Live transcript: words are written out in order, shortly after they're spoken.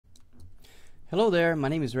Hello there, my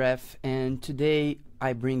name is Raf, and today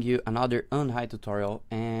I bring you another UNHIDE tutorial,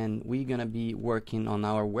 and we're gonna be working on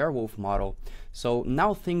our werewolf model. So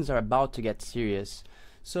now things are about to get serious.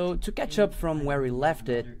 So to catch up from where we left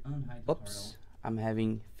it, oops, I'm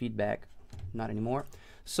having feedback, not anymore.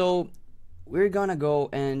 So we're gonna go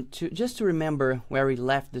and just to remember where we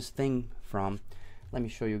left this thing from, let me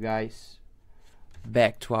show you guys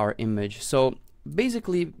back to our image. So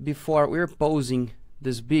basically before we were posing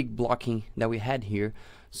this big blocking that we had here,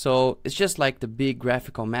 so it's just like the big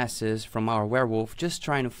graphical masses from our werewolf, just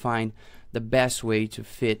trying to find the best way to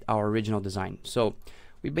fit our original design. So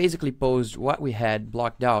we basically posed what we had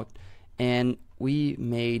blocked out, and we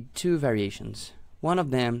made two variations. One of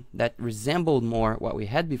them that resembled more what we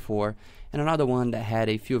had before, and another one that had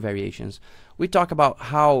a few variations. We talk about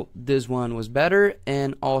how this one was better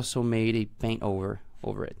and also made a paint over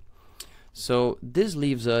it. So this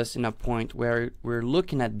leaves us in a point where we're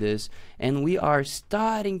looking at this and we are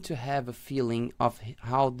starting to have a feeling of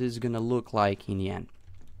how this is gonna look like in the end.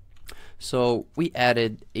 So we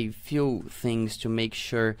added a few things to make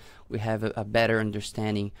sure we have a better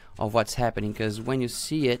understanding of what's happening, because when you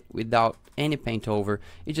see it without any paint over,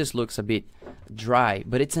 it just looks a bit dry,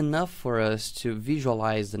 but it's enough for us to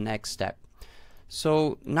visualize the next step.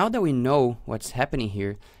 So now that we know what's happening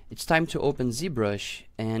here, it's time to open Zbrush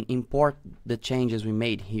and import the changes we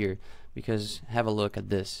made here, because have a look at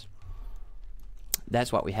this.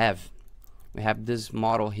 That's what we have. We have this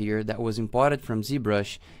model here that was imported from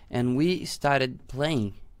Zbrush, and we started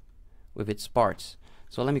playing with its parts.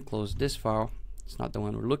 So let me close this file. It's not the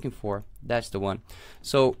one we're looking for. That's the one.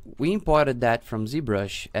 So we imported that from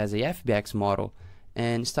Zbrush as a FBX model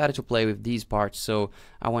and started to play with these parts. So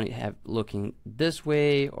I want to have looking this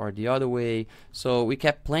way or the other way. So we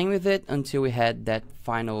kept playing with it until we had that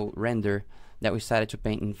final render that we started to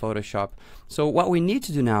paint in Photoshop. So what we need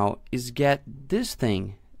to do now is get this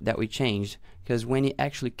thing that we changed, because when it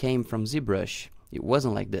actually came from Zbrush, it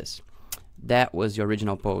wasn't like this. That was the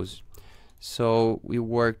original pose. So we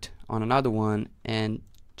worked on another one and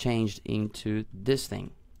changed into this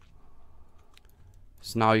thing.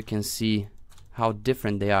 So now you can see how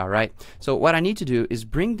different they are, right? So what I need to do is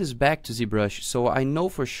bring this back to Zbrush so I know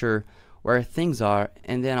for sure where things are,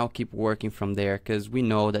 and then I'll keep working from there, because we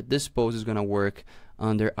know that this pose is gonna work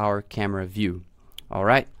under our camera view.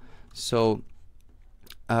 Alright, so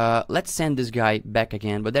let's send this guy back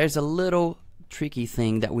again, but there's a little tricky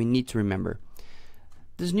thing that we need to remember.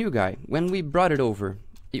 This new guy, when we brought it over,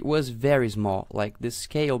 it was very small, like the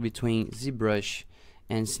scale between Zbrush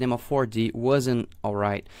and Cinema 4D wasn't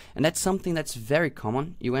alright, and that's something that's very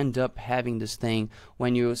common. You end up having this thing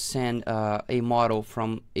when you send a model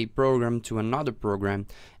from a program to another program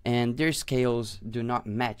and their scales do not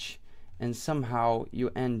match, and somehow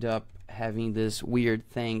you end up having this weird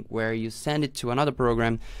thing where you send it to another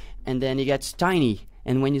program and then it gets tiny,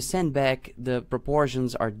 and when you send back the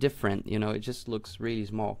proportions are different, you know, it just looks really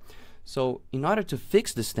small. So in order to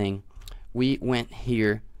fix this thing, we went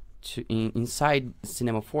here to inside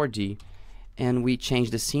Cinema 4D and we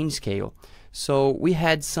changed the scene scale. So we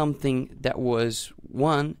had something that was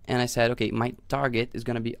 1, and I said, okay, my target is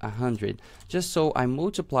gonna be 100, just so I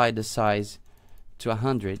multiplied the size to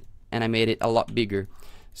 100 and I made it a lot bigger.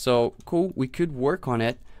 So cool, we could work on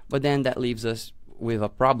it, but then that leaves us with a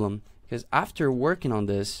problem, because after working on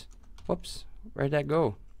this, whoops, where'd that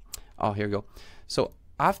go? Oh, here we go. So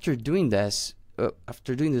after doing this,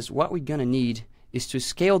 what we're gonna need is to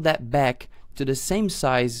scale that back to the same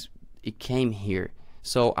size it came here.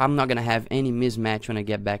 So I'm not gonna have any mismatch when I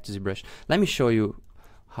get back to ZBrush. Let me show you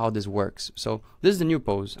how this works. So this is the new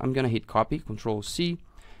pose. I'm gonna hit copy, Control C. I'm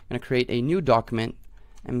gonna create a new document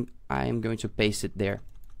and I am going to paste it there.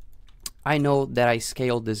 I know that I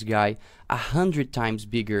scaled this guy 100 times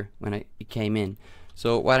bigger when it came in.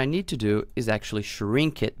 So what I need to do is actually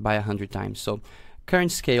shrink it by 100 times. So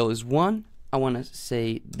current scale is 1. I want to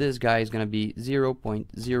say this guy is going to be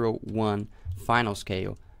 0.01 final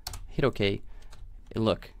scale. Hit OK. And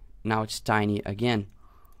look, now it's tiny again.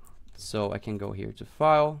 So I can go here to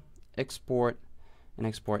File, Export, and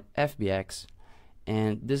export FBX.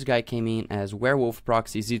 And this guy came in as Werewolf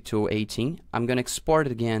Proxy Z218. I'm going to export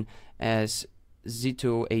it again as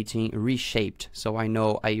Z218 reshaped, so I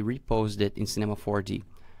know I reposed it in Cinema 4D.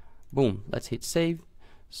 Boom, let's hit save.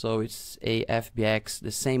 So it's a FBX the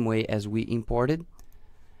same way as we imported.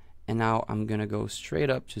 And now I'm gonna go straight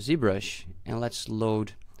up to ZBrush and let's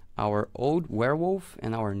load our old werewolf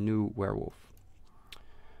and our new werewolf.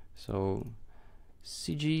 So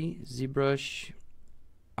CG ZBrush,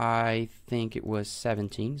 I think it was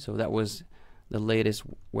 17, so that was the latest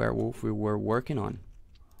werewolf we were working on.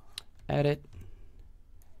 Edit,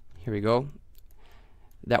 here we go.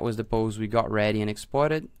 That was the pose we got ready and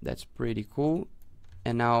exported. That's pretty cool.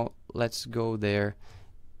 And now let's go there,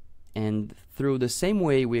 and through the same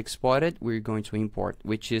way we exported, we're going to import,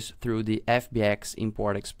 which is through the FBX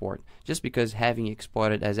import export, just because having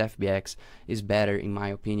exported as FBX is better in my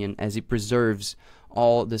opinion, as it preserves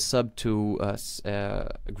all the sub-tool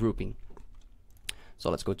grouping. So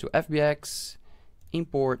let's go to FBX,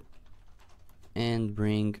 import, and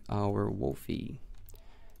bring our Wolfie.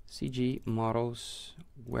 CG models,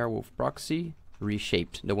 werewolf proxy,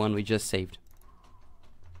 reshaped, the one we just saved.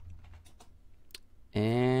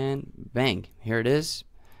 And bang, here it is.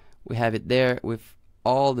 We have it there with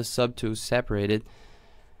all the subtools separated.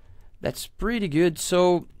 That's pretty good.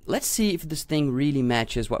 So let's see if this thing really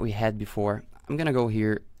matches what we had before. I'm gonna go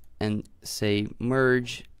here and say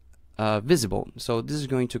merge visible. So this is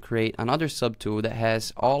going to create another subtool that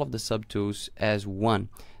has all of the subtools as one.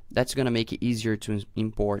 That's gonna make it easier to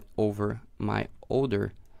import over my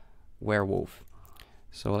older werewolf.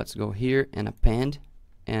 So let's go here and append,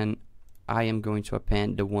 and I am going to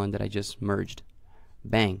append the one that I just merged.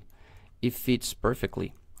 Bang, it fits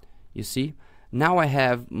perfectly. You see, now I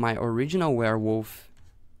have my original werewolf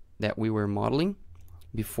that we were modeling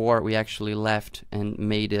before we actually left and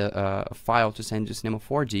made a file to send to Cinema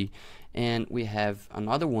 4D, and we have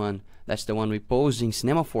another one that's the one we posed in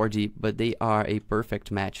Cinema 4D, but they are a perfect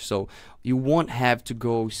match. So you won't have to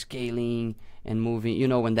go scaling and moving. You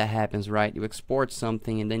know when that happens, right? You export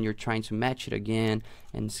something and then you're trying to match it again,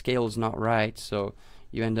 and scale is not right, so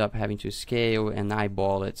you end up having to scale and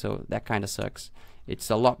eyeball it. So that kind of sucks. It's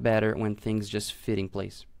a lot better when things just fit in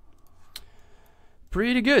place.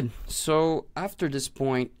 Pretty good. So after this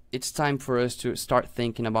point, it's time for us to start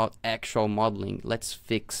thinking about actual modeling. Let's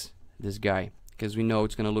fix this guy, because we know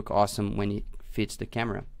it's gonna look awesome when it fits the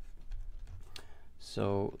camera.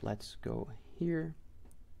 So let's go here.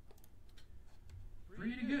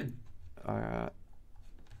 Pretty good.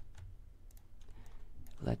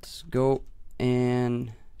 Let's go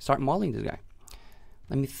and start modeling this guy.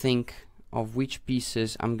 Let me think of which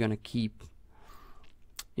pieces I'm gonna keep.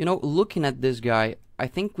 You know, looking at this guy, I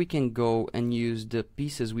think we can go and use the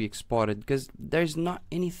pieces we exported, because there's not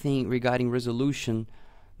anything regarding resolution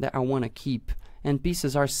that I want to keep, and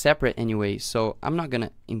pieces are separate anyway, so I'm not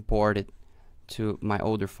gonna import it to my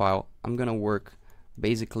older file. I'm gonna work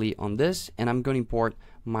basically on this, and I'm gonna import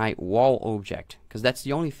my wall object, because that's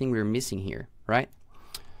the only thing we're missing here, right?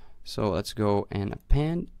 So let's go and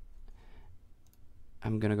append.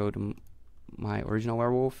 I'm gonna go to my original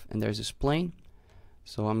werewolf, and there's this plane.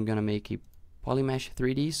 So I'm gonna make a polymesh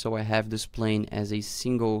 3D, so I have this plane as a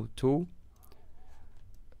single tool.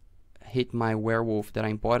 Hit my werewolf that I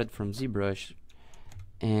imported from Zbrush,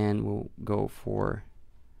 and we'll go for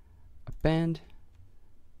append,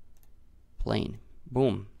 plane.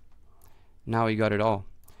 Boom. Now we got it all.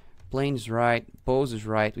 Plane is right, pose is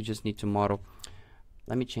right, we just need to model.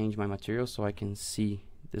 Let me change my material so I can see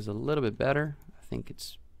this a little bit better. I think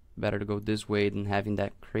it's better to go this way than having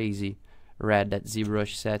that crazy red that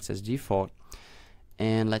Zbrush sets as default.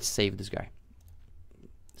 And let's save this guy,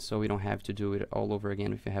 so we don't have to do it all over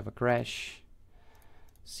again if you have a crash.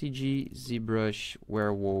 CG Zbrush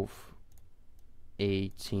werewolf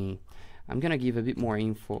 18. I'm gonna give a bit more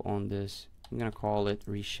info on this. I'm gonna call it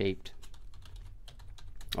reshaped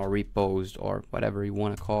or reposed or whatever you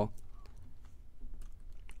want to call.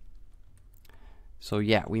 So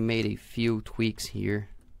yeah, we made a few tweaks here.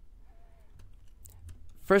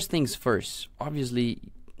 First things first, obviously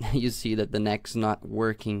you see that the neck's not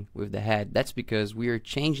working with the head. That's because we are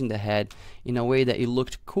changing the head in a way that it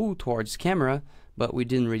looked cool towards camera, but we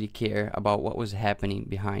didn't really care about what was happening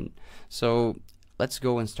behind. So let's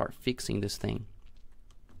go and start fixing this thing.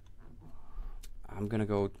 I'm gonna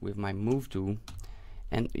go with my move tool,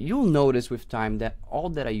 and you'll notice with time that all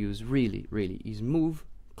that I use really is move,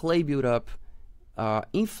 clay build up,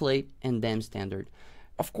 inflate, and dam standard.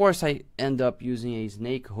 Of course I end up using a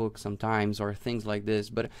snake hook sometimes or things like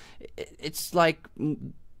this, but it's like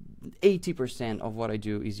 80% of what I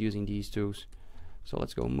do is using these tools. So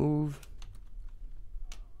let's go move.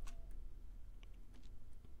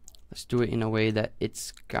 Let's do it in a way that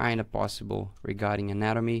it's kind of possible regarding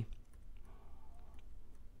anatomy.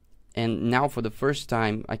 And now for the first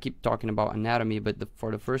time, I keep talking about anatomy, but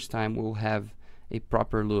for the first time we'll have a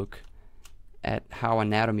proper look at how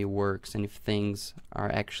anatomy works and if things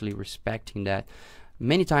are actually respecting that.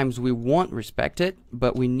 Many times we won't respect it,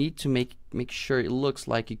 but we need to make sure it looks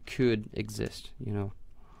like it could exist, you know.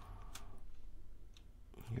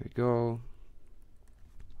 Here we go.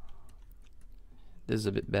 This is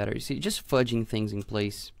a bit better. You see, just fudging things in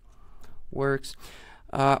place works.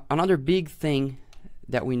 Another big thing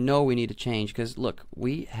that we know we need to change, because look,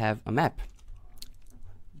 we have a map.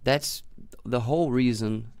 That's the whole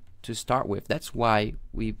reason to start with. That's why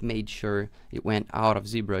we made sure it went out of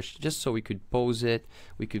ZBrush, just so we could pose it,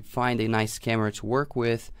 we could find a nice camera to work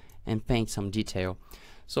with and paint some detail.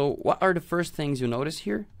 So what are the first things you notice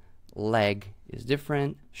here? Leg is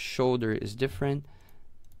different, shoulder is different,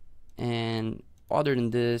 and other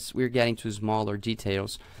than this, we're getting to smaller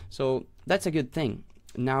details. So that's a good thing.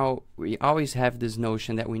 Now we always have this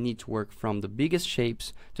notion that we need to work from the biggest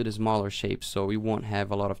shapes to the smaller shapes, so we won't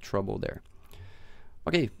have a lot of trouble there.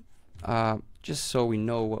 Okay, just so we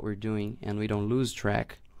know what we're doing and we don't lose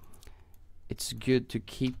track, it's good to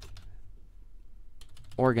keep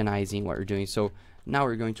organizing what we're doing. So now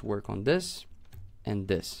we're going to work on this and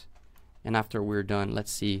this, and after we're done,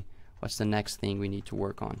 let's see what's the next thing we need to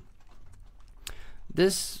work on.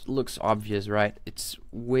 This looks obvious, right? It's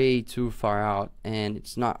way too far out and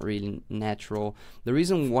it's not really natural. The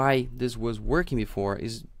reason why this was working before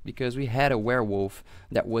is because we had a werewolf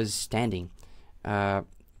that was standing.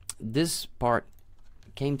 This part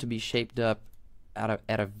came to be shaped up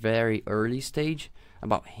at a very early stage,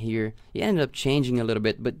 about here. It ended up changing a little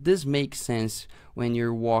bit, but this makes sense when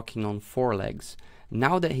you're walking on four legs.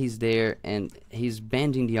 Now that he's there and he's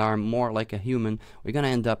bending the arm more like a human, we're gonna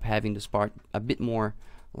end up having this part a bit more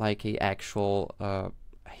like a actual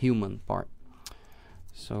human part.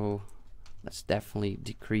 So let's definitely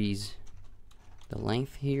decrease the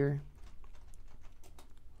length here.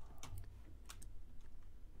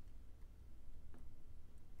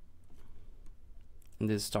 And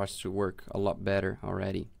this starts to work a lot better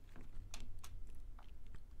already.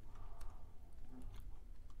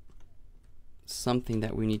 Something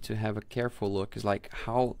that we need to have a careful look is like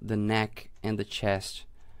how the neck and the chest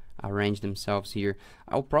arrange themselves here.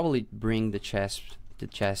 I'll probably bring the chest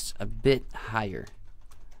a bit higher,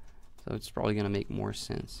 so it's probably gonna make more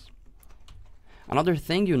sense. Another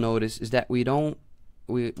thing you notice is that we're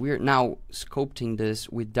now sculpting this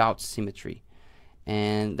without symmetry,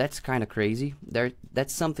 and that's kind of crazy.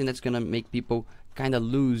 That's something that's gonna make people kind of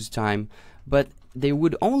lose time, but they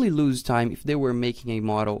would only lose time if they were making a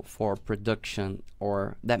model for production,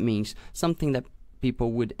 or that means something that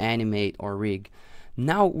people would animate or rig.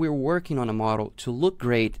 Now we're working on a model to look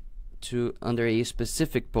great under a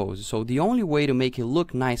specific pose. So the only way to make it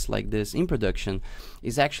look nice like this in production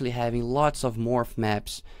is actually having lots of morph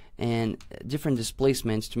maps and different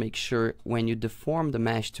displacements to make sure when you deform the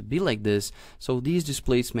mesh to be like this, so these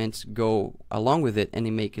displacements go along with it and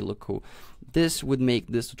they make it look cool. This would make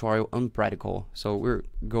this tutorial unpractical, so we're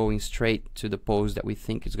going straight to the pose that we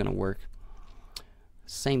think is gonna work.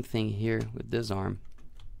 Same thing here with this arm.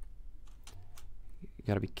 You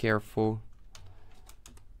gotta be careful.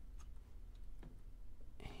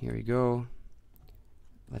 Here we go.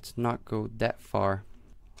 Let's not go that far.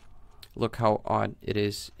 Look how odd it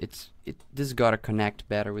is. This gotta connect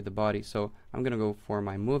better with the body, so I'm gonna go for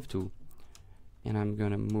my move tool and I'm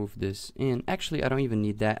gonna move this in. Actually, I don't even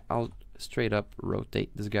need that. I'll straight up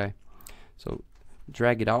rotate this guy. So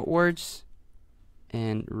drag it outwards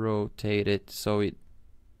and rotate it so it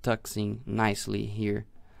tucks in nicely here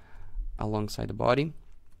alongside the body.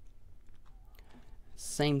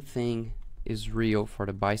 Same thing is real for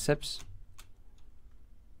the biceps.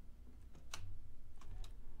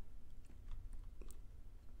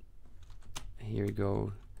 Here we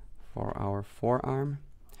go for our forearm.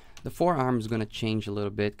 The forearm is going to change a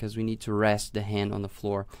little bit because we need to rest the hand on the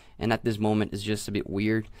floor, and at this moment it's just a bit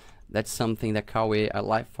weird. That's something that Kawe at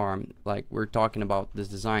Life Farm, like, we're talking about this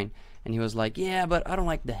design, and he was like, yeah, but I don't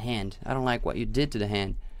like the hand. I don't like what you did to the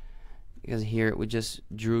hand. Because here we just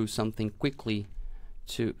drew something quickly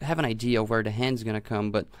to have an idea of where the hand's going to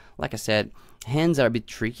come, but like I said, hands are a bit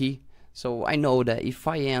tricky. So I know that if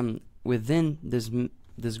I am within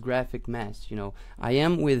this graphic mesh, you know, I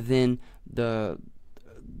am within the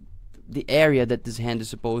area that this hand is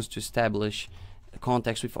supposed to establish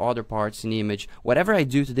context with other parts in the image. Whatever I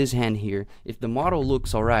do to this hand here, if the model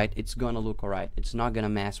looks alright, it's gonna look alright. It's not gonna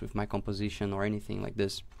mess with my composition or anything like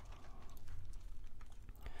this.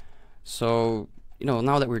 So, you know,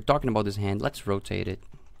 now that we're talking about this hand, let's rotate it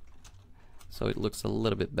so it looks a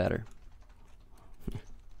little bit better.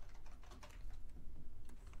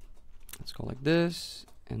 Let's go like this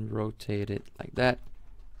and rotate it like that.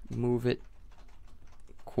 Move it.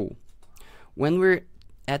 Cool. When we're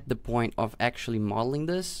at the point of actually modeling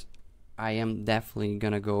this, I am definitely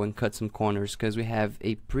gonna go and cut some corners because we have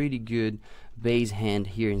a pretty good base hand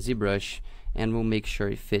here in ZBrush, and we'll make sure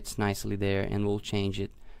it fits nicely there, and we'll change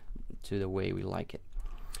it to the way we like it.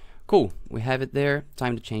 Cool, we have it there.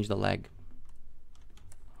 Time to change the leg.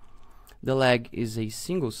 The leg is a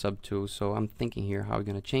single subtool, so I'm thinking here how we're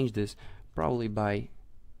going to change this, probably by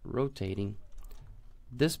rotating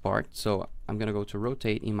this part. So I'm going to go to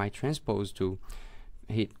rotate in my transpose tool,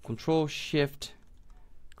 hit Control Shift,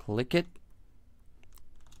 click it.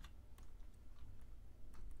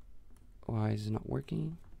 Why is it not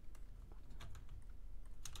working?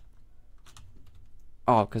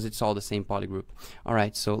 Oh, because it's all the same polygroup.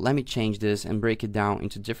 Alright, so let me change this and break it down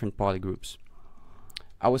into different polygroups.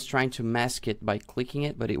 I was trying to mask it by clicking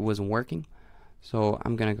it, but it wasn't working. So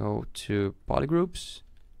I'm gonna go to polygroups,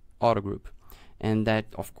 auto group, and that,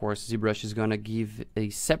 of course, Zbrush is gonna give a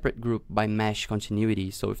separate group by mesh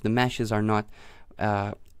continuity. So if the meshes are not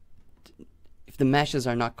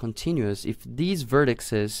continuous, if these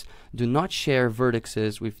vertices do not share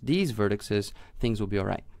vertices with these vertices, things will be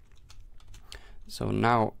alright. So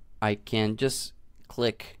now I can just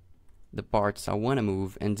click the parts I want to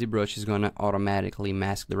move, and Zbrush is going to automatically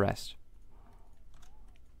mask the rest.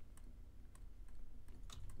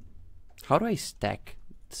 How do I stack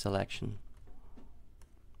the selection?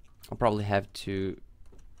 I'll probably have to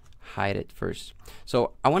hide it first.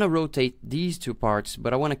 So I want to rotate these two parts,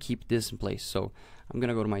 but I want to keep this in place. So I'm going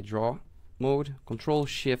to go to my draw mode, Control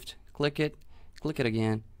Shift, click it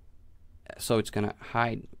again. So it's going to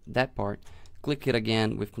hide that part. Click it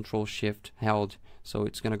again with Control Shift held, so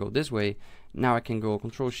it's gonna go this way. Now I can go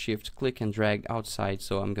Control Shift, click and drag outside,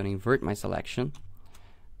 so I'm gonna invert my selection.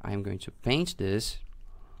 I'm going to paint this,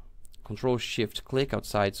 Control Shift click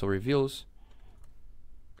outside, so reveals,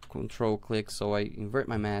 Control click, so I invert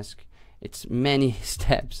my mask. It's many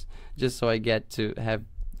steps just so I get to have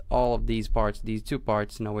all of these parts, these two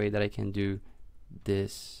parts, in a way that I can do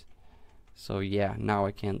this. So yeah, now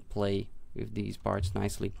I can play with these parts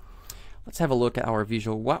nicely. Let's have a look at our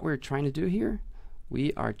visual. What we're trying to do here,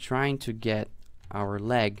 we are trying to get our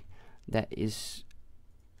leg that is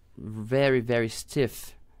very, very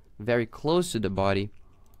stiff, very close to the body,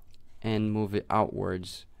 and move it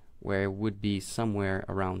outwards where it would be somewhere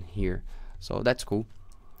around here. So that's cool.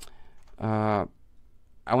 I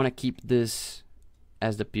want to keep this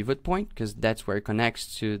as the pivot point because that's where it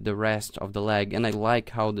connects to the rest of the leg, and I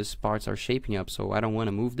like how these parts are shaping up, so I don't want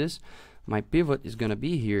to move this. My pivot is going to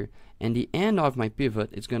be here, and the end of my pivot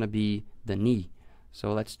is going to be the knee.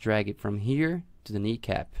 So let's drag it from here to the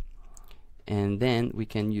kneecap, and then we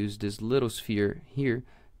can use this little sphere here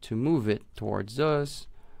to move it towards us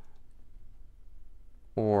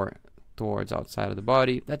or towards outside of the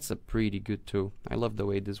body. That's a pretty good tool. I love the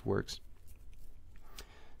way this works.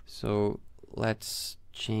 So let's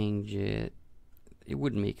change it. It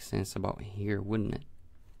would make sense about here, wouldn't it?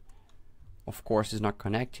 Of course, it's not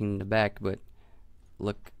connecting in the back, but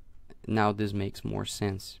look, now this makes more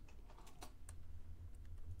sense.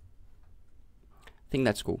 I think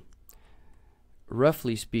that's cool.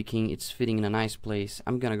 Roughly speaking, it's fitting in a nice place.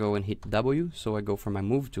 I'm gonna go and hit W, so I go for my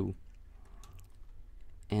move tool.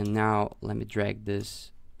 And now let me drag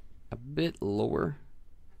this a bit lower,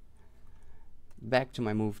 back to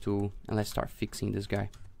my move tool, and let's start fixing this guy.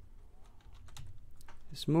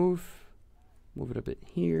 Just move it a bit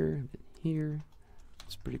here, a bit here.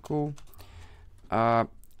 It's pretty cool. I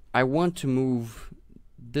want to move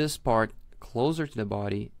this part closer to the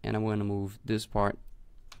body, and I want to move this part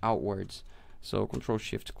outwards. So Control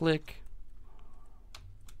Shift click.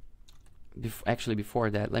 Actually, before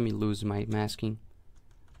that, let me lose my masking.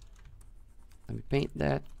 Let me paint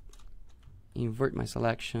that, invert my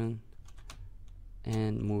selection,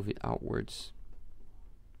 and move it outwards.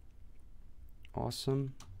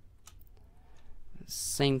 Awesome.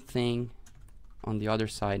 Same thing on the other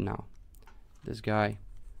side now. This guy,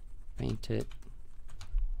 paint it,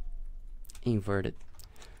 invert it.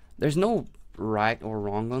 There's no right or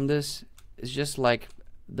wrong on this. It's just like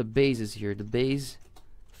the base is here. The base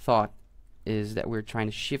thought is that we're trying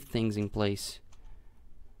to shift things in place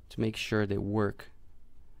to make sure they work.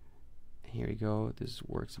 Here we go. This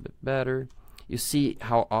works a bit better. You see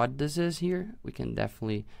how odd this is here? We can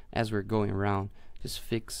definitely, as we're going around, just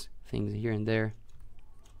fix things here and there.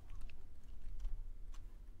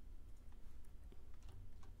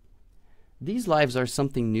 These lives are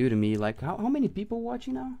something new to me. Like, how many people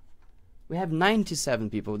watching now? We have 97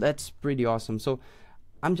 people. That's pretty awesome. So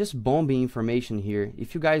I'm just bombing information here.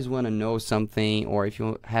 If you guys want to know something, or if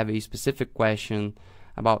you have a specific question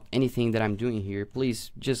about anything that I'm doing here,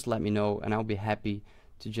 please just let me know, and I'll be happy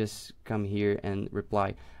to just come here and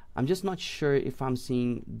reply. I'm just not sure if I'm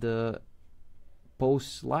seeing the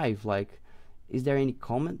posts live. Like, is there any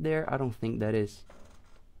comment there? I don't think that is.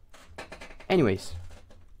 Anyways,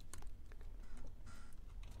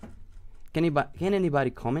 can anybody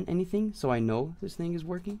comment anything so I know this thing is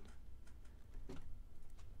working?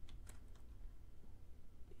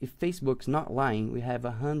 if Facebook's not lying, we have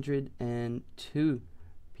 102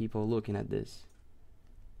 people looking at this,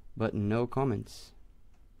 but no comments.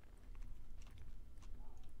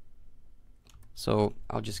 So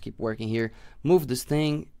I'll just keep working here. Move this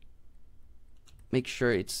thing. Make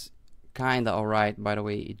sure it's kinda alright. By the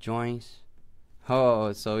way, it joins.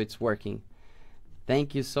 Oh, so it's working.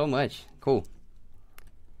 Thank you so much. Cool.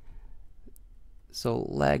 So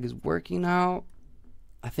lag is working now.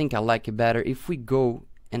 I think I like it better if we go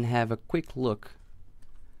and have a quick look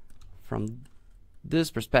from this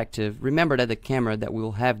perspective. Remember that the camera that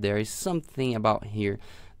we'll have there is something about here.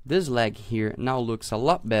 This leg here now looks a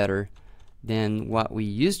lot better than what we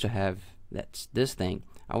used to have. That's this thing.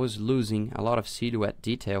 I was losing a lot of silhouette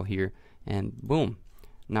detail here, and boom,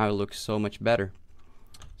 now it looks so much better.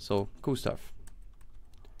 So cool stuff.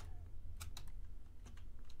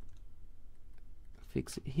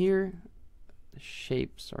 Fix it here. The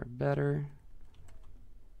shapes are better,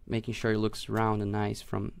 making sure it looks round and nice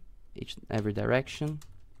from every direction.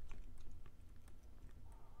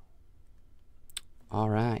 All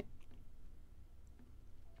right.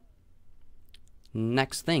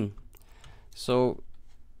 Next thing, so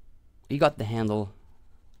you got the handle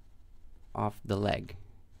of the leg.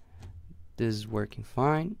 This is working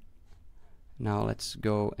fine. Now let's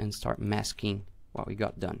go and start masking what we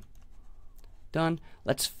got done.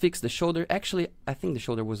 Let's fix the shoulder. Actually, I think the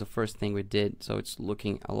shoulder was the first thing we did, so it's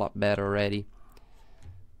looking a lot better already.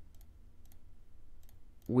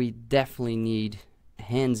 We definitely need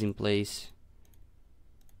hands in place.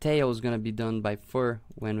 Tail is gonna be done by fur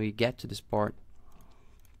when we get to this part.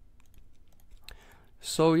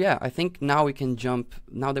 So yeah, I think now we can jump,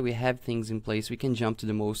 now that we have things in place, we can jump to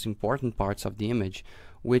the most important parts of the image,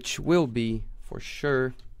 which will be, for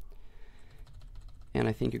sure, and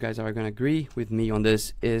I think you guys are gonna agree with me on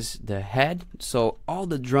this, is the head. So all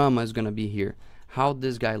the drama is gonna be here. How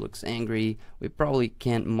this guy looks angry. We probably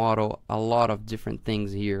can't model a lot of different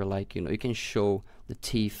things here, like, you know, you can show the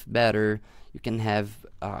teeth better. You can have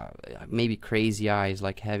maybe crazy eyes,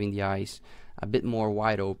 like having the eyes a bit more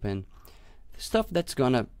wide open. Stuff that's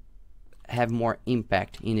gonna have more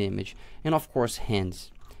impact in the image. And of course,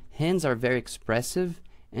 hands. Hands are very expressive,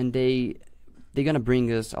 and they're gonna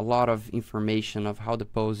bring us a lot of information of how the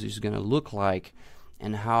pose is gonna look like,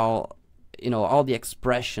 and how, you know, all the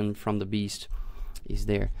expression from the beast is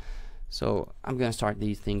there. So I'm gonna start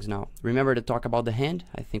these things now. Remember to talk about the hand?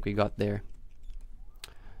 I think we got there.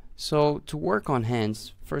 So to work on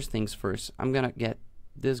hands, first things first, I'm gonna get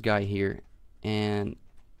this guy here and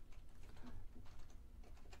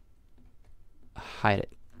hide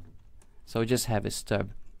it. So just have a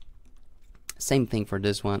stub. Same thing for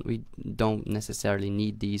this one. We don't necessarily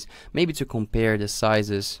need these. Maybe to compare the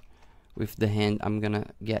sizes with the hand, I'm gonna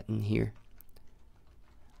get in here.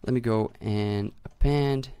 Let me go and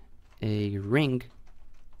append a ring.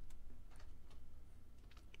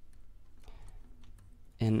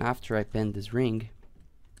 And after I append this ring,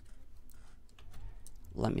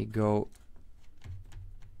 let me go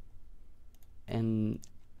and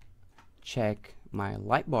check my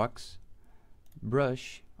lightbox,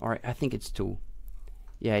 brush, or I think it's tool.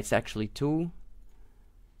 Yeah, it's actually tool.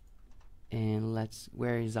 And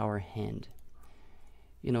where is our hand?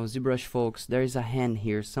 You know, Zbrush folks, there is a hand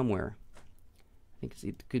here somewhere. I think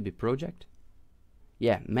it could be project.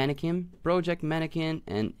 Yeah, mannequin, project, mannequin,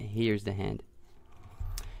 and here's the hand.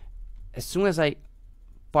 As soon as I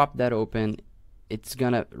pop that open, it's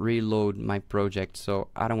gonna reload my project, so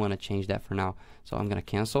I don't want to change that for now. So I'm gonna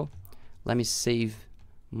cancel. Let me save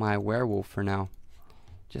my werewolf for now,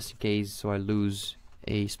 just in case, so I lose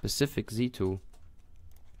a specific Z tool.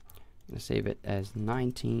 I'm gonna save it as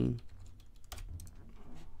 19.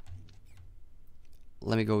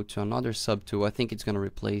 Let me go to another sub tool. I think it's gonna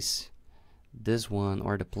replace this one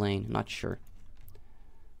or the plane, not sure.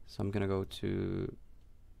 So I'm gonna go to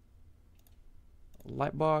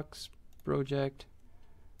lightbox, project,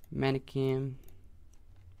 mannequin,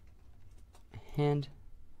 hand,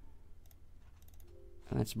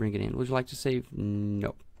 and let's bring it in. Would you like to save?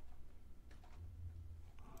 No.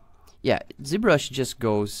 Yeah, Zbrush just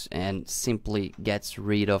goes and simply gets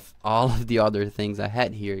rid of all of the other things I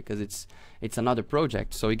had here, because it's another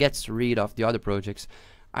project, so it gets rid of the other projects.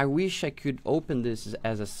 I wish I could open this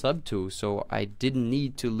as a sub tool, so I didn't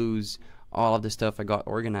need to lose all of the stuff I got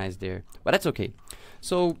organized there, but that's okay.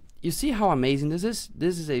 So you see how amazing this is?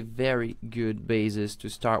 This is a very good basis to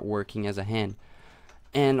start working as a hand.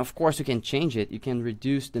 And of course you can change it. You can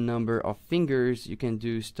reduce the number of fingers, you can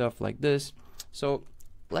do stuff like this. So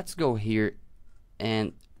let's go here,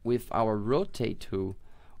 and with our rotate tool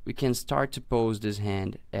we can start to pose this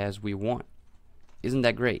hand as we want. Isn't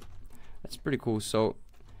that great? That's pretty cool. So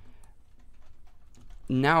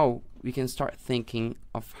now we can start thinking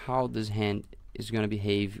of how this hand is going to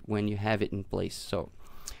behave when you have it in place. So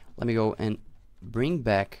let me go and bring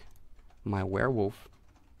back my werewolf.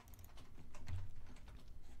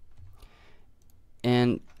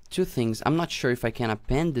 And two things, I'm not sure if I can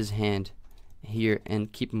append this hand here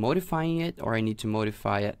and keep modifying it, or I need to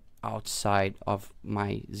modify it outside of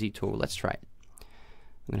my Z tool. Let's try it.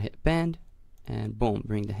 I'm gonna hit append and boom,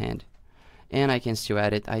 bring the hand. And I can still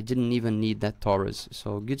add it. I didn't even need that torus,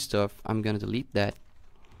 so good stuff. I'm gonna delete that.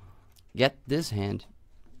 Get this hand.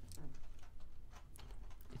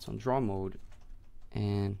 It's on draw mode,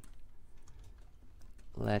 and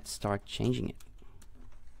let's start changing it.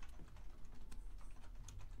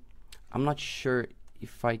 I'm not sure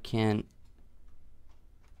if I can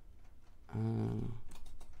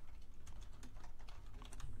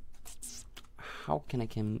how can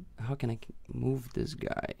I move this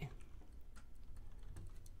guy?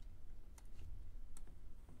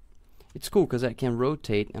 It's cool because I can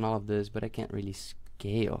rotate and all of this, but I can't really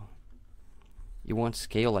scale. You want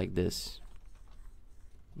scale like this.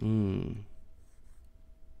 I'm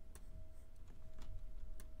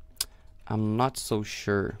not so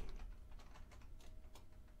sure.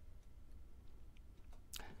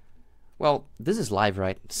 Well, this is live,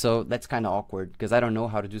 right? So that's kind of awkward because I don't know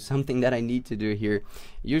how to do something that I need to do here.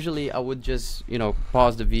 Usually I would just, you know,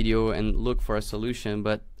 pause the video and look for a solution,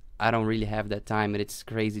 but I don't really have that time, and it's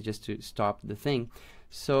crazy just to stop the thing.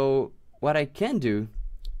 So what I can do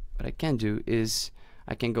is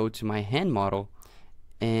I can go to my hand model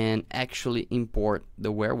and actually import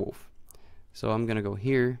the werewolf. So I'm gonna go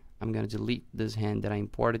here, I'm gonna delete this hand that I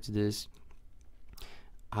imported to this.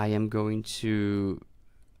 I am going to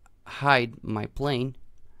hide my plane,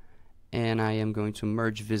 and I am going to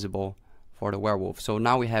merge visible for the werewolf. So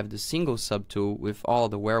now we have the single subtool with all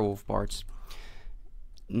the werewolf parts.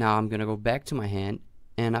 Now I'm gonna go back to my hand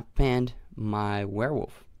and append my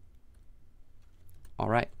werewolf.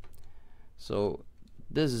 Alright, so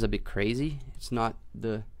this is a bit crazy. It's not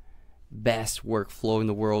the best workflow in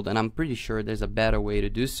the world, and I'm pretty sure there's a better way to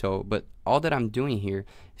do so, but all that I'm doing here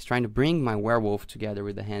is trying to bring my werewolf together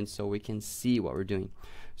with the hand so we can see what we're doing.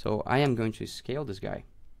 So I am going to scale this guy,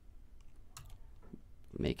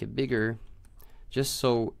 make it bigger, just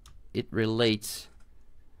so it relates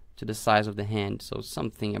to the size of the hand. So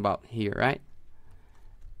something about here, right?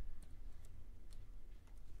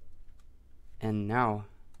 And now,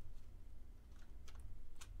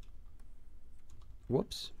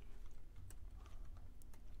 whoops.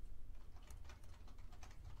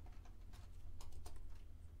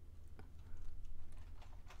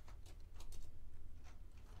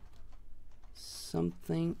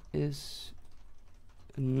 Something is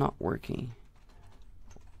not working.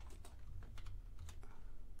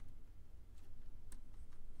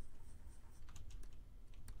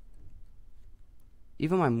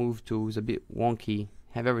 Even my move tool is a bit wonky.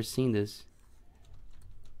 Have you ever seen this?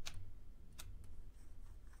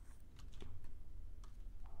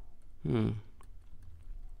 Move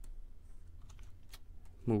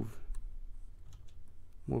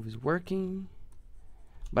is working,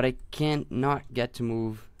 but I can't not get to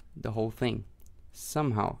move the whole thing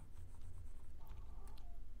somehow.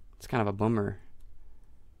 It's kind of a bummer.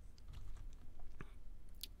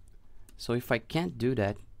 So if I can't do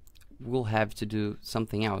that, we'll have to do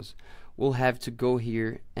something else. We'll have to go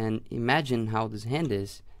here and imagine how this hand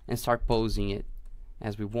is and start posing it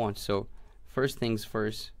as we want. So first things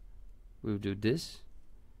first, we'll do this,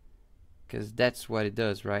 because that's what it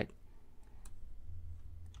does, right?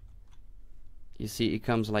 You see, it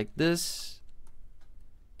comes like this,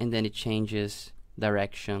 and then it changes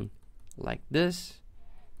direction like this,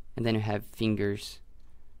 and then you have fingers.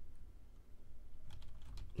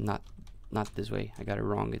 Not this way, I got it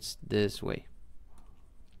wrong, it's this way.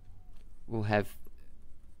 We'll have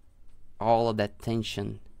all of that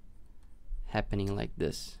tension happening like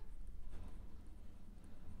this,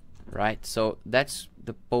 right? So that's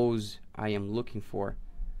the pose I am looking for.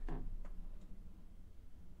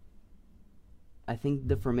 I think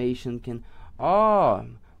deformation can... Oh,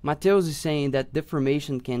 Mateus is saying that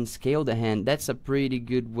deformation can scale the hand. That's a pretty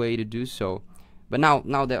good way to do so. But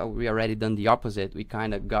now that we already done the opposite, we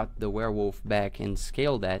kind of got the werewolf back and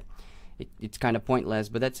scaled that. It's kind of pointless,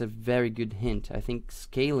 but that's a very good hint. I think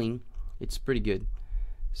scaling, it's pretty good.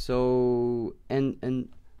 So, and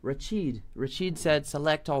Rachid said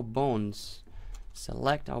select all bones.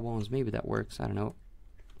 Select all bones, maybe that works, I don't know.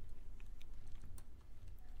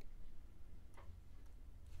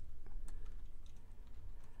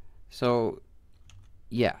 So,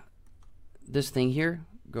 yeah, this thing here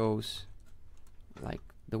goes like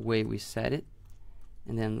the way we set it,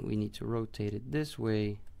 and then we need to rotate it this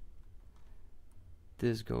way.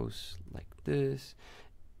 This goes like this.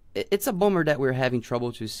 It's a bummer that we're having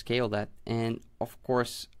trouble to scale that, and of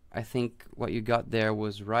course I think what you got there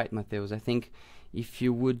was right, Mateus. I think if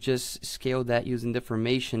you would just scale that using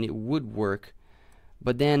deformation, it would work,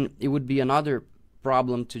 but then it would be another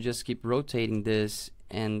problem to just keep rotating this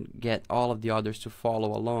and get all of the others to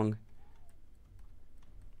follow along.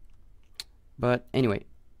 But anyway,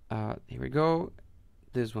 here we go.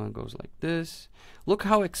 This one goes like this. Look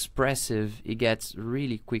how expressive it gets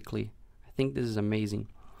really quickly. I think this is amazing.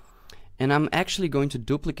 And I'm actually going to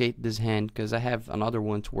duplicate this hand because I have another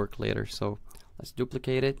one to work later. So let's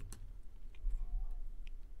duplicate it.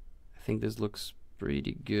 I think this looks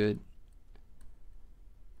pretty good.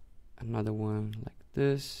 Another one like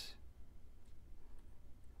this.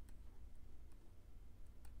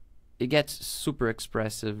 It gets super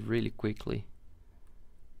expressive really quickly.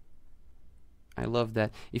 I love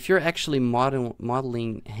that. If you're actually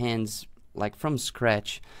modeling hands like from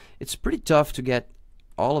scratch, it's pretty tough to get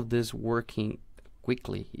all of this working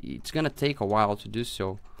quickly. It's gonna take a while to do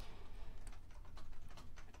so.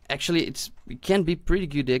 Actually, it can be pretty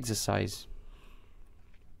good exercise.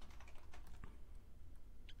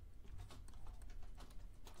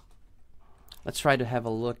 Let's try to have a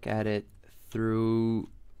look at it through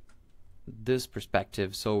this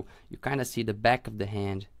perspective, so you kind of see the back of the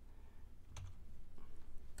hand.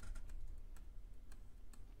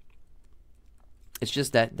 It's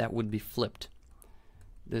just that that would be flipped.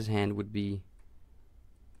 This hand would be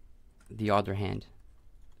the other hand.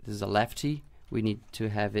 This is a lefty. We need to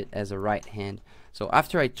have it as a right hand. So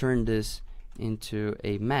after I turn this into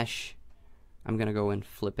a mesh, I'm gonna go and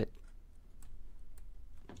flip it.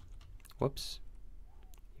 Whoops.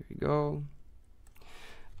 Here we go.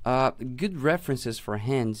 Good references for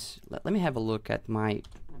hands. Let me have a look at my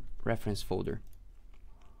reference folder.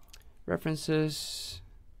 References.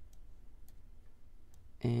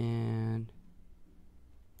 And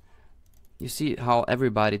you see how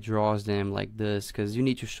everybody draws them like this, because you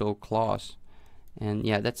need to show claws. And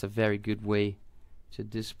yeah, that's a very good way to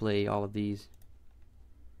display all of these.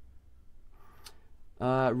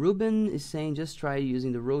 Ruben is saying just try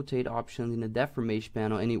using the rotate option in the deformation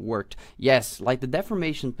panel and it worked. Yes, like the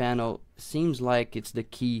deformation panel seems like it's the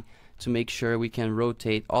key to make sure we can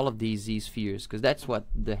rotate all of these Z-spheres, because that's what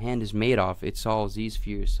the hand is made of. It's all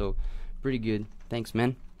Z-spheres, so pretty good. Thanks,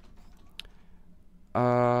 man.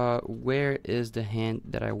 Where is the hand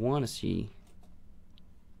that I want to see?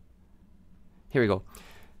 Here we go.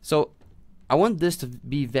 So I want this to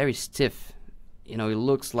be very stiff. You know, it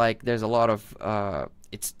looks like there's a lot of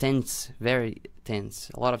it's tense, very tense,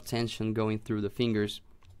 a lot of tension going through the fingers.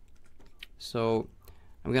 So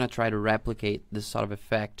I'm gonna try to replicate this sort of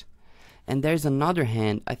effect. And there's another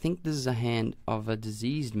hand. I think this is a hand of a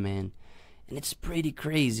diseased man, and it's pretty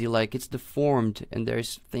crazy. Like, it's deformed, and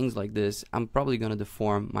there's things like this. I'm probably gonna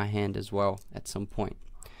deform my hand as well at some point.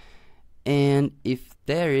 And if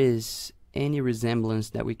there is any resemblance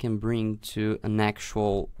that we can bring to an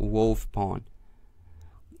actual wolf pawn,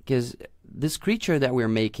 because this creature that we're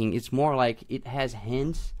making, it's more like it has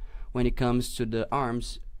hands when it comes to the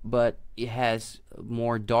arms, but it has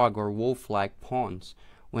more dog or wolf-like pawns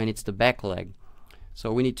when it's the back leg.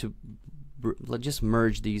 So we need to just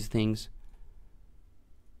merge these things.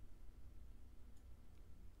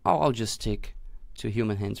 I'll just stick to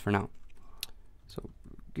human hands for now. So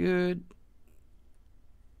good.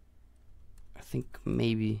 I think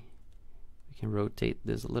maybe we can rotate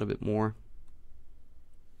this a little bit more.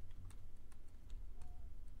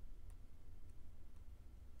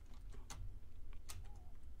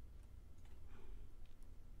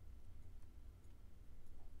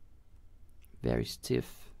 Very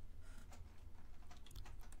stiff.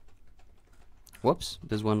 Whoops,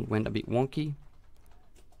 this one went a bit wonky.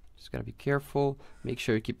 Just gotta be careful. Make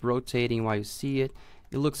sure you keep rotating while you see it.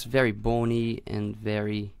 It looks very bony and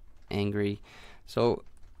very angry. So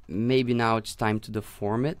maybe now it's time to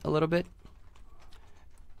deform it a little bit.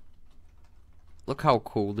 Look how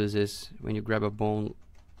cool this is when you grab a bone.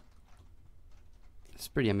 It's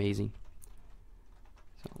pretty amazing.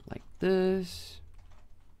 So like this.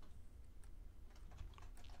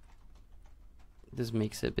 This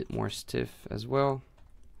makes it a bit more stiff as well.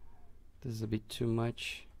 This is a bit too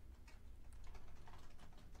much.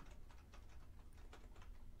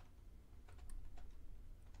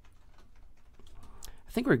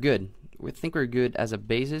 I think we're good. We think we're good as a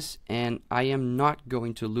basis, and I am not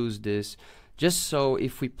going to lose this. Just so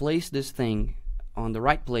if we place this thing on the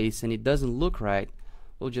right place and it doesn't look right,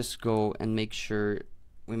 we'll just go and make sure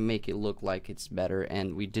we make it look like it's better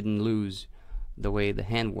and we didn't lose the way the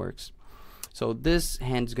hand works. So this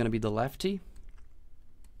hand is going to be the lefty.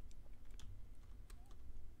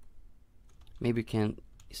 Maybe you can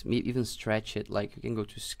even stretch it, like you can go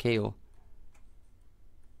to scale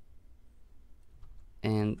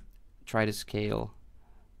and try to scale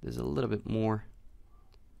this a little bit more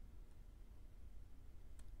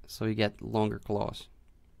so you get longer claws.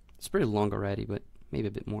 It's pretty long already, but maybe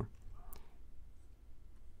a bit more.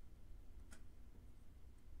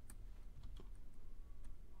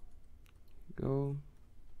 Go.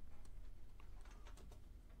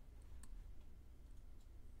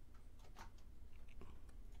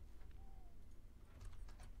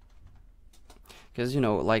 Because, you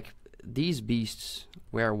know, like these beasts,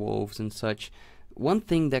 werewolves and such, one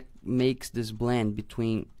thing that makes this blend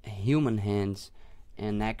between human hands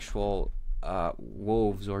and actual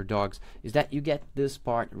wolves or dogs is that you get this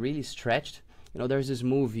part really stretched. You know, there's this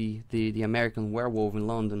movie, the American Werewolf in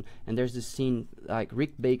London, and there's this scene, like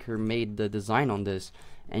Rick Baker made the design on this,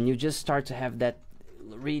 and you just start to have that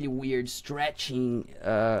really weird stretching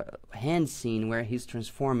hand scene where he's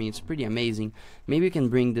transforming. It's pretty amazing. Maybe you can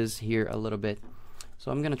bring this here a little bit.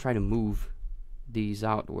 So I'm gonna try to move these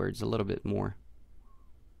outwards a little bit more.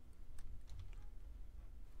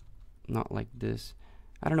 Not like this.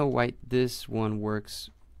 I don't know why this one works.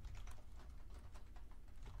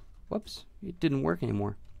 Whoops, it didn't work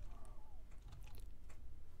anymore.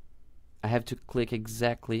 I have to click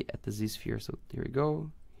exactly at the Z-sphere. So here we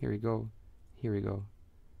go, here we go, here we go,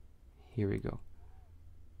 here we go.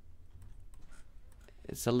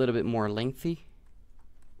 It's a little bit more lengthy.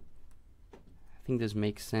 I think this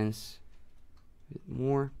makes sense. A bit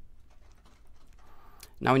more.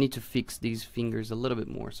 Now we need to fix these fingers a little bit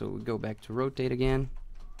more. So we go back to rotate again.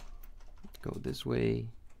 Go this way.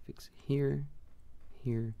 Fix it here.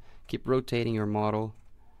 Here. Keep rotating your model.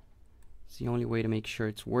 It's the only way to make sure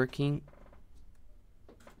it's working.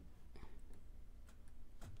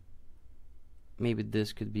 Maybe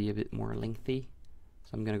this could be a bit more lengthy.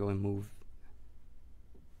 So I'm gonna go and move.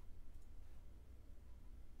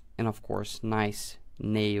 And of course, nice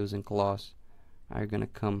nails and claws are gonna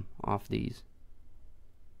come off these.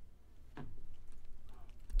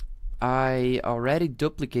 I already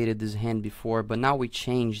duplicated this hand before, but now we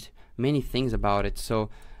changed many things about it. So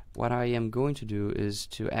what I am going to do is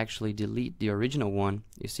to actually delete the original one.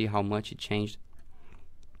 You see how much it changed?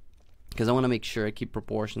 Because I want to make sure I keep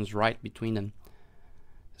proportions right between them.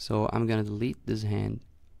 So I'm gonna delete this hand,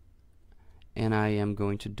 and I am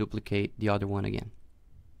going to duplicate the other one again.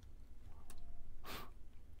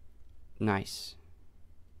 Nice.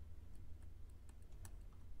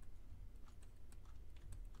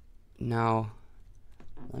 Now,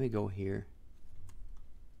 let me go here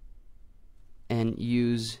and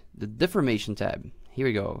use the deformation tab. Here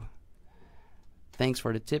we go. Thanks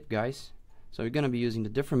for the tip, guys. So we're gonna be using the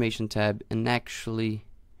deformation tab and actually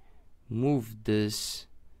move this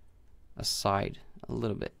aside a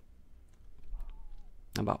little bit,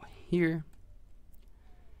 about here.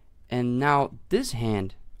 And now this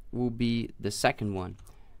hand will be the second one.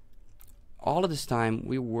 All of this time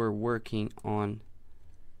we were working on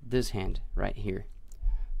this hand right here.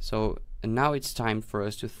 So now it's time for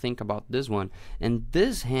us to think about this one. And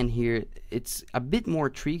this hand here, it's a bit more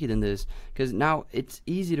tricky than this, because now it's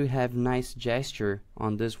easy to have nice gesture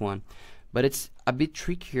on this one, but it's a bit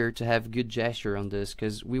trickier to have good gesture on this,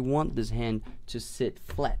 because we want this hand to sit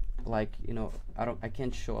flat. Like, you know, I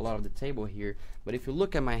can't show a lot of the table here, but if you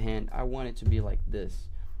look at my hand, I want it to be like this.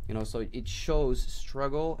 You know, so it shows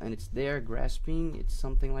struggle, and it's there grasping. It's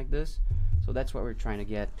something like this. So that's what we're trying to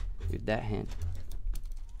get with that hand.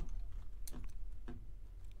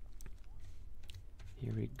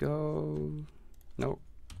 Here we go. Nope.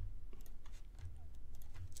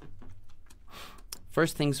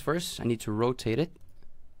 First things first, I need to rotate it.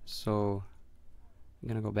 So I'm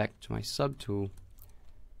gonna go back to my subtool,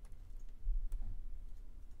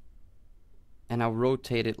 and I'll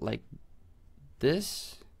rotate it like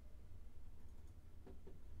this,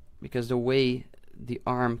 because the way the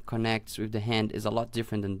arm connects with the hand is a lot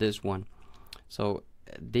different than this one. So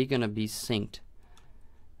they're gonna be synced.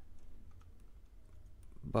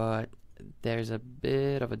 But there's a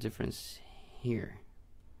bit of a difference here,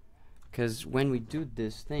 because when we do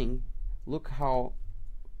this thing, look how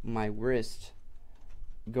my wrist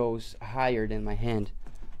goes higher than my hand.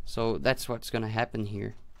 So that's what's gonna happen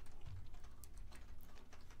here.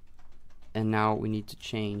 And now we need to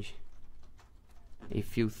change a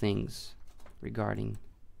few things regarding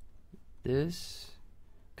this,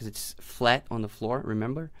 because it's flat on the floor,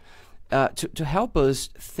 remember? To help us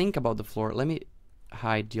think about the floor, let me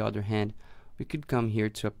hide the other hand. We could come here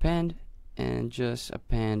to append and just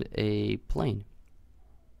append a plane.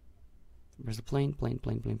 Where's the plane?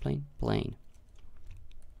 Plane.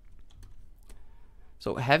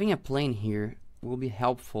 So having a plane here will be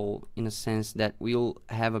helpful in a sense that we'll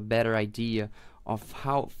have a better idea of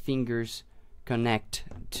how fingers connect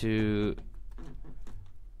to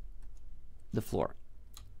the floor.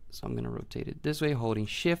 So I'm gonna rotate it this way, holding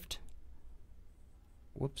shift.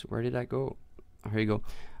 Whoops, where did I go? Oh, here you go.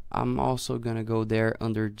 I'm also gonna go there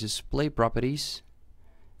under display properties,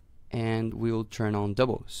 and we'll turn on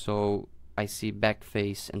double, so I see back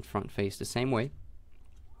face and front face the same way.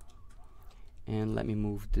 And let me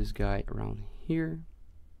move this guy around here.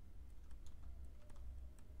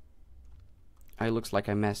 It looks like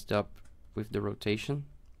I messed up with the rotation.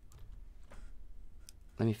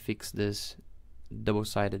 Let me fix this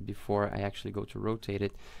double-sided before I actually go to rotate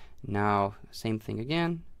it. Now, same thing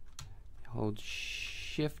again. Hold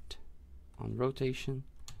shift on rotation.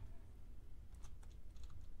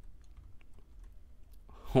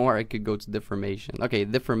 Or I could go to deformation. Okay,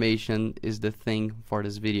 deformation is the thing for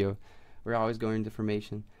this video. We're always going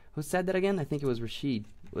deformation. Who said that again? I think it was Rashid,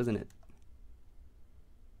 wasn't it?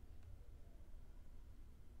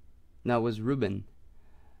 No, it was Ruben.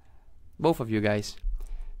 Both of you guys.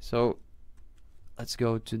 So let's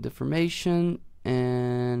go to deformation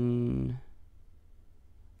and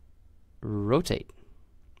rotate.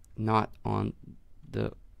 Not on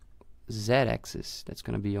the Z-axis. That's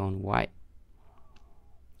gonna be on Y.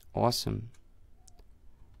 Awesome.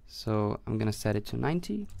 So I'm gonna set it to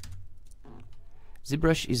 90.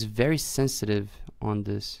 Zbrush is very sensitive on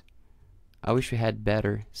this. I wish we had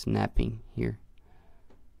better snapping here.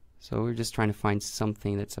 So we're just trying to find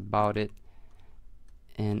something that's about it.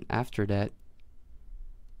 And after that,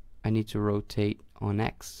 I need to rotate on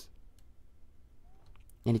X.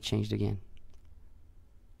 And it changed again.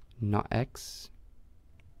 Not X.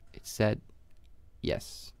 It said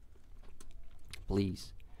yes.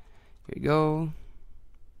 Please. Here we go.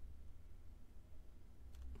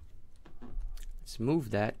 Let's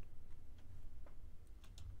move that.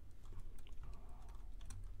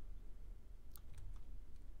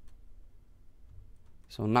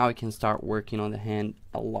 So now we can start working on the hand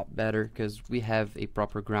a lot better because we have a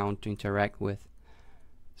proper ground to interact with.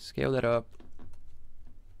 Scale that up.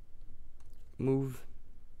 Move.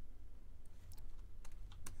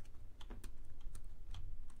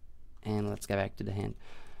 And let's get back to the hand.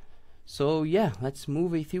 So yeah, let's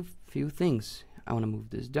move a few things. I want to move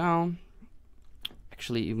this down.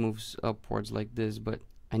 Actually, it moves upwards like this, but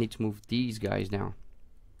I need to move these guys down.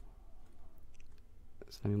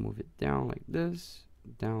 So let me move it down like this,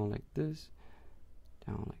 down like this,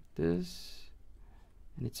 down like this,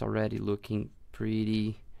 and it's already looking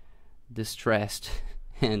pretty distressed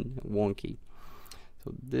and wonky.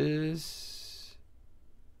 So this,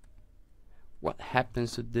 what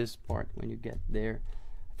happens to this part when you get there?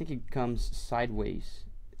 I think it comes sideways.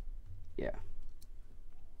 Yeah.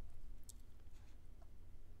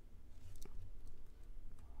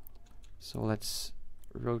 So let's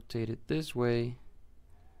rotate it this way,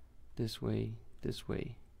 this way, this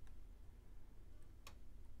way.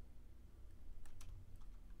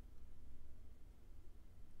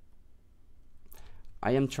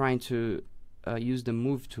 I am trying to use the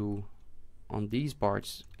move tool on these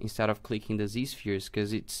parts instead of clicking the Z spheres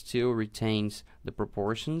because it still retains the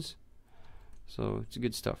proportions. So it's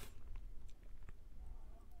good stuff.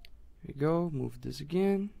 Here we go, move this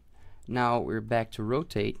again. Now we're back to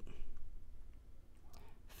rotate.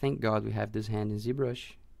 Thank God we have this hand in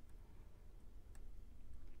ZBrush.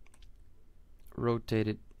 Rotate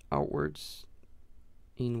it outwards,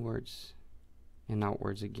 inwards, and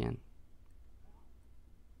outwards again.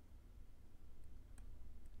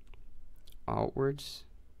 Outwards,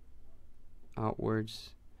 outwards.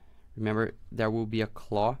 Remember, there will be a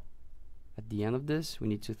claw at the end of this. We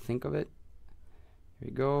need to think of it. Here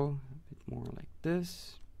we go. A bit more like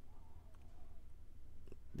this.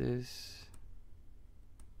 This.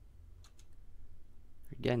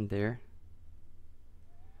 We're getting there.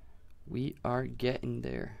 We are getting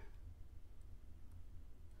there.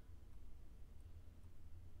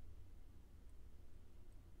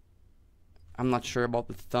 I'm not sure about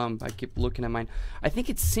the thumb. I keep looking at mine. I think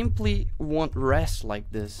it simply won't rest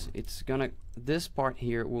like this. It's gonna, this part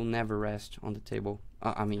here will never rest on the table.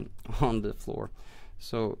 I mean, on the floor.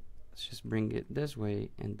 So let's just bring it this way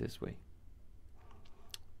and this way.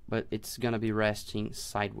 But it's gonna be resting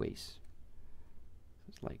sideways.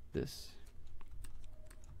 It's like this.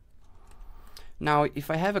 Now,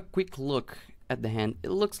 if I have a quick look at the hand, it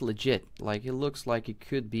looks legit. Like, it looks like it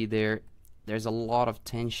could be there. There's a lot of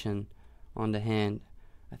tension on the hand.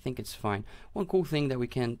 I think it's fine. One cool thing that we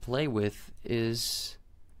can play with is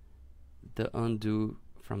the undo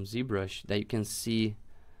from Zbrush that you can see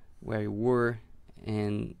where you were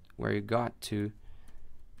and where you got to,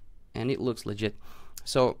 and it looks legit.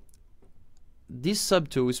 So this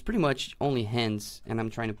subtool is pretty much only hands, and I'm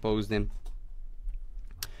trying to pose them.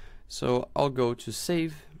 So I'll go to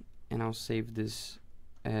save, and I'll save this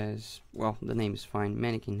as, well, the name is fine,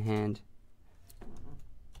 mannequin hand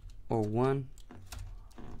 01.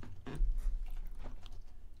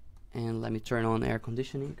 And let me turn on air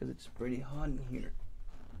conditioning because it's pretty hot in here.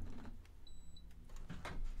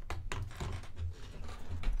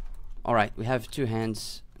 Alright, we have two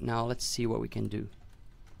hands. Now let's see what we can do.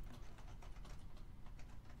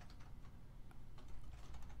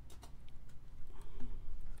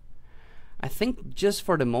 I think just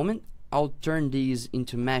for the moment I'll turn these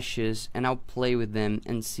into meshes and I'll play with them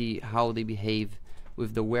and see how they behave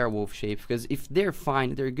with the werewolf shape, because if they're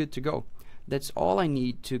fine, they're good to go. That's all I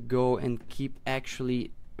need to go and keep actually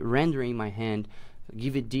rendering my hand,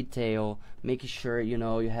 give it detail, making sure, you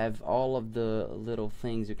know, you have all of the little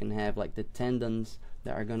things you can have, like the tendons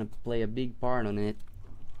that are gonna play a big part on it.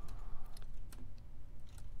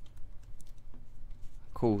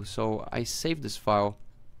 Cool, so I saved this file.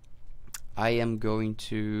 I am going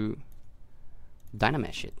to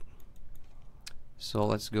Dynamesh it. So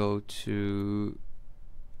let's go to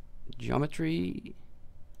Geometry,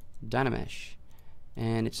 Dynamesh,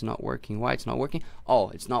 and it's not working. Why it's not working? Oh,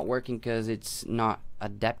 it's not working because it's not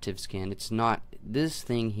adaptive scan. It's not this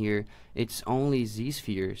thing here. It's only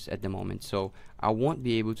Z-spheres at the moment, so I won't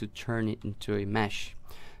be able to turn it into a mesh.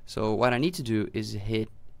 So what I need to do is hit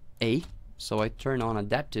A. So I turn on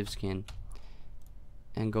adaptive scan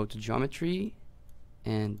and go to Geometry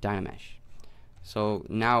and Dynamesh. So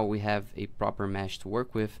now we have a proper mesh to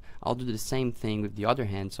work with. I'll do the same thing with the other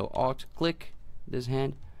hand. So Alt click this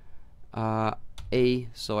hand, A,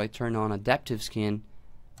 so I turn on adaptive scan,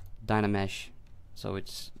 Dynamesh, so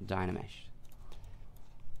it's Dynamesh.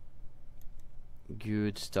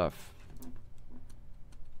 Good stuff.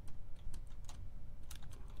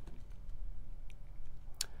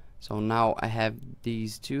 So now I have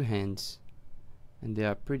these two hands and they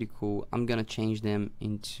are pretty cool. I'm gonna change them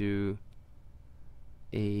into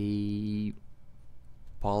a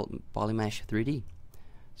polymesh 3D.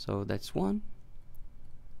 So that's one,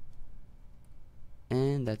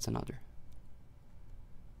 and that's another.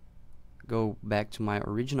 Go back to my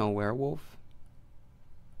original werewolf,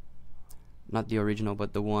 not the original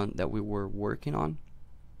but the one that we were working on.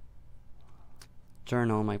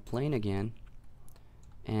 Turn on my plane again,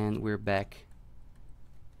 and we're back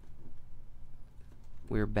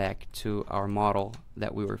to our model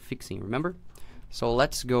that we were fixing, remember? So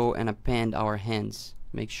let's go and append our hands,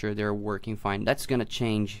 make sure they're working fine. That's gonna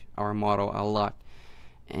change our model a lot.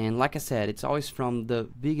 And like I said, it's always from the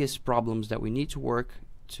biggest problems that we need to work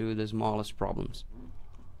to the smallest problems.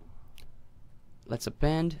 Let's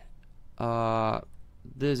append.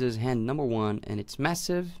 This is hand number 1 and it's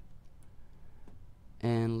massive.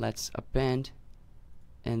 And let's append.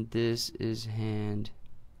 And this is hand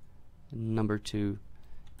number 2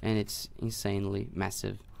 and it's insanely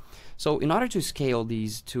massive. So in order to scale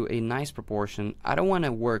these to a nice proportion, I don't want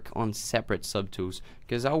to work on separate subtools,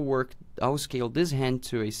 because I'll scale this hand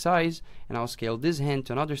to a size and I'll scale this hand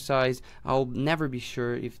to another size. I'll never be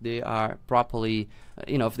sure if they are properly,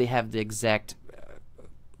 if they have the exact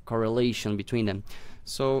correlation between them.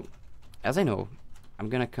 So as I know, I'm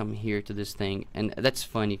gonna come here to this thing, and that's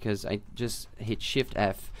funny because I just hit Shift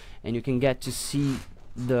F and you can get to see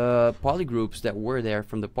the polygroups that were there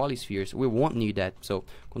from the polyspheres. We won't need that, so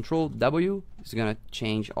Control W is gonna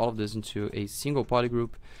change all of this into a single polygroup.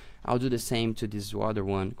 I'll do the same to this other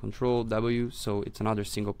one, Control W, so it's another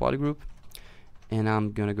single polygroup, and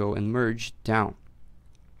I'm gonna go and merge down.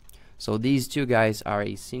 So these two guys are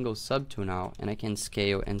a single subtool now, and I can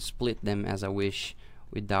scale and split them as I wish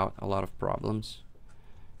without a lot of problems.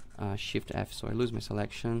 Shift F, so I lose my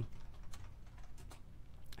selection.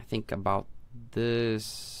 I think about this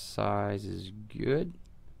size is good.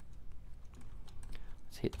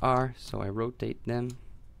 Let's hit R, so I rotate them.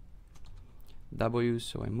 W,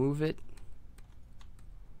 so I move it.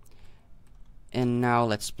 And now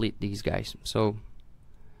let's split these guys. So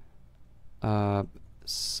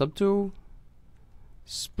subtool,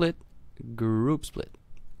 split, group split.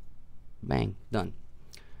 Bang, done.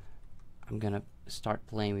 I'm gonna start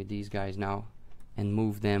playing with these guys now and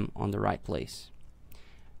move them on the right place.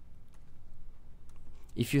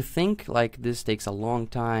 If you think like this takes a long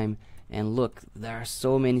time, and look, there are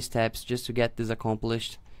so many steps just to get this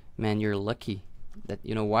accomplished, man, you're lucky. That,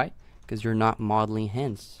 you know why? Because you're not modeling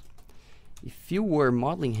hands. If you were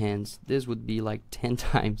modeling hands, this would be like 10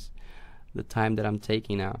 times the time that I'm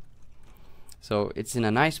taking now. So it's in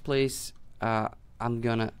a nice place. I'm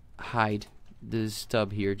gonna hide this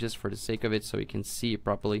stub here just for the sake of it so you can see it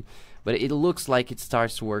properly, but it looks like it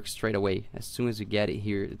starts to work straight away as soon as you get it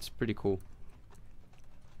here. It's pretty cool.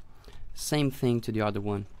 Same thing to the other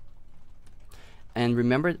one. And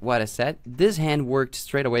remember what I said, this hand worked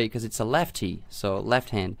straight away because it's a lefty, so left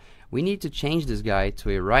hand. We need to change this guy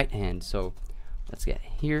to a right hand, so let's get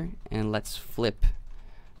here and let's flip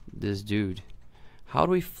this dude. How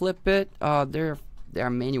do we flip it? There are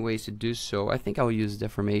many ways to do so. I think I'll use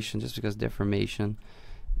deformation just because deformation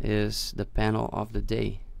is the panel of the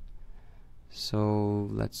day. So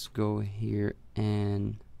let's go here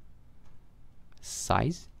and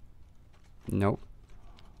size. Nope.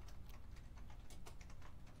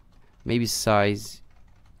 Maybe size,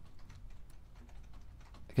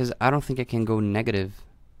 because I don't think I can go negative.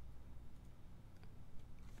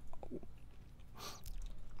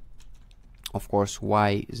 Of course,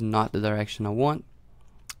 Y is not the direction I want.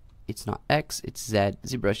 It's not X, it's Z.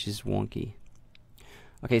 Zbrush is wonky.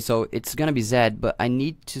 Okay, so it's gonna be Z, but I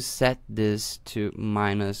need to set this to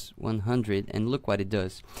 -100, and look what it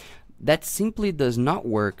does. That simply does not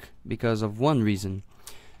work because of one reason.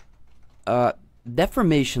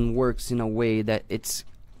 Deformation works in a way that it's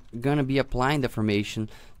gonna be applying deformation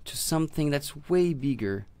to something that's way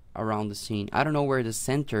bigger around the scene. I don't know where the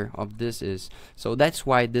center of this is, so that's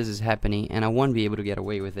why this is happening, and I won't be able to get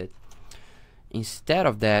away with it. Instead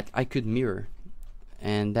of that, I could mirror,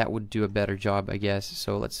 and that would do a better job, I guess.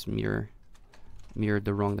 So let's mirror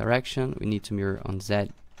the wrong direction. We need to mirror on Z.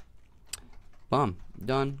 Boom,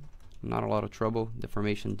 done. Not a lot of trouble.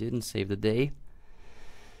 Deformation didn't save the day.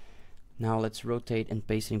 Now let's rotate and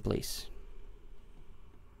paste in place.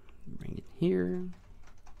 Bring it here.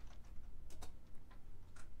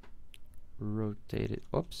 Rotate it.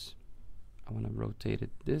 Oops. I want to rotate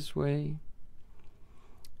it this way.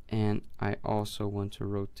 And I also want to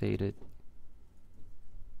rotate it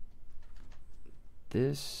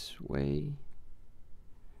this way.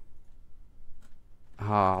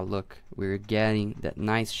 Ah, look, we're getting that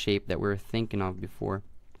nice shape that we were thinking of before.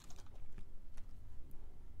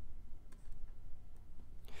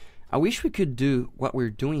 I wish we could do what we're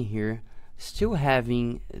doing here, still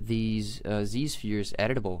having these Z-spheres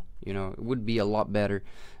editable. You know, it would be a lot better,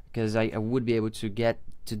 because I would be able to get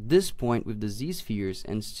to this point with the Z-spheres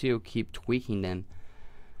and still keep tweaking them.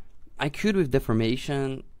 I could with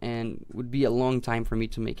deformation, and it would be a long time for me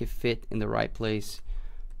to make it fit in the right place.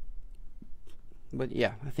 But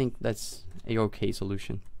yeah, I think that's a okay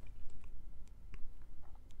solution.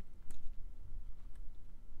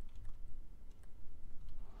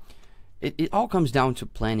 It all comes down to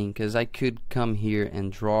planning, because I could come here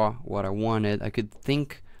and draw what I wanted. I could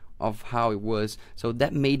think of how it was, so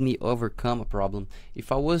that made me overcome a problem.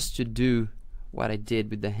 If I was to do what I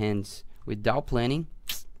did with the hands without planning,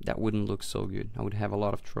 that wouldn't look so good. I would have a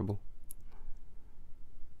lot of trouble.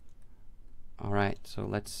 Alright, so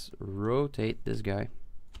let's rotate this guy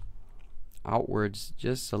outwards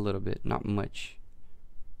just a little bit, not much.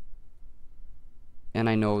 And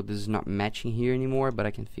I know this is not matching here anymore, but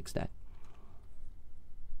I can fix that.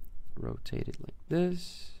 Rotate it like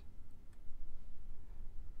this.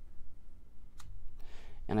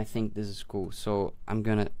 And I think this is cool, so I'm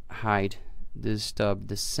gonna hide this stub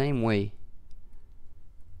the same way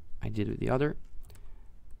I did with the other,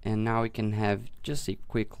 and now we can have just a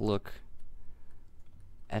quick look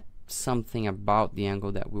at something about the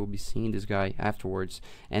angle that we'll be seeing this guy afterwards,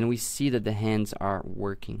 and we see that the hands are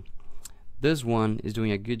working. This one is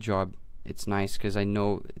doing a good job. It's nice because I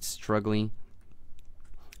know it's struggling.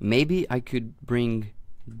 Maybe I could bring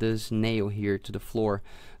this nail here to the floor,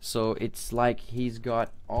 so it's like he's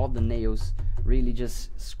got all the nails really just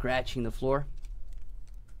scratching the floor.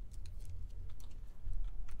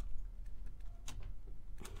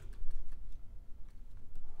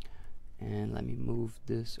 And let me move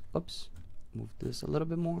this, oops, move this a little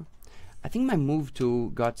bit more. I think my move tool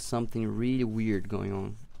got something really weird going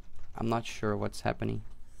on. I'm not sure what's happening.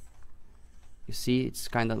 You see, it's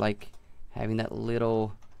kind of like having that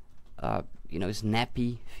little you know,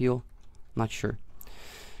 snappy feel. Not sure.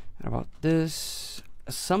 What about this?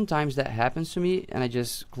 Sometimes that happens to me, and I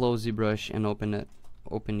just close Zbrush and open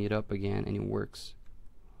it up again, and it works.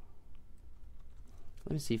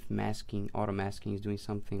 Let me see if masking, auto masking, is doing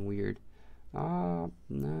something weird. Nah,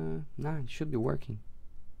 it should be working.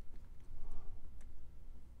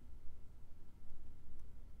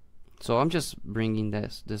 So I'm just bringing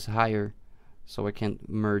this higher, so I can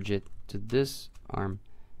merge it to this arm.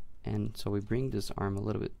 And so we bring this arm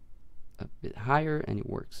a bit higher, and it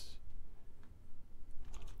works.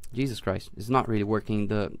 Jesus Christ, it's not really working.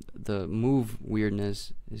 The move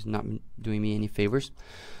weirdness is not doing me any favors.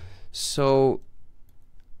 So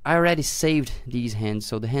I already saved these hands,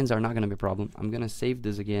 so the hands are not gonna be a problem. I'm gonna save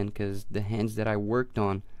this again because the hands that I worked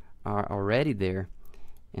on are already there,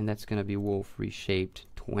 and that's gonna be wolf reshaped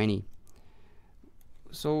 20.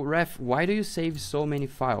 So Ref, why do you save so many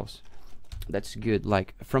files? That's good.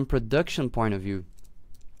 Like, from production point of view,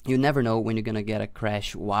 you never know when you're gonna get a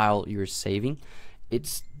crash while you're saving.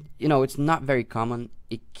 It's, you know, it's not very common.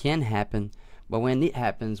 It can happen, but when it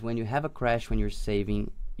happens, when you have a crash when you're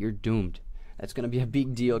saving, you're doomed. That's gonna be a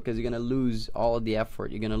big deal because you're gonna lose all of the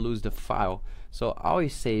effort. You're gonna lose the file. So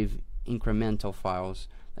always save incremental files.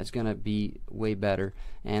 That's gonna be way better.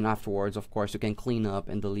 And afterwards, of course, you can clean up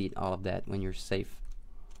and delete all of that when you're safe.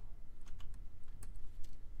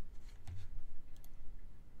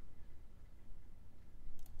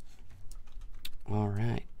 All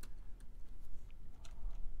right.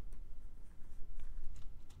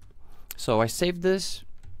 So I saved this.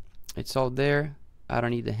 It's all there. I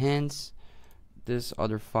don't need the hands. This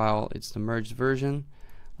other file, it's the merged version.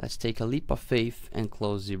 Let's take a leap of faith and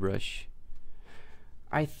close Zbrush.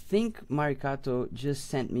 I think Marikato just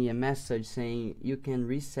sent me a message saying you can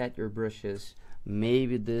reset your brushes.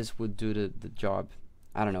 Maybe this would do the job.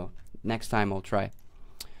 I don't know. Next time I'll try.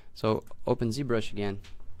 So open Zbrush again.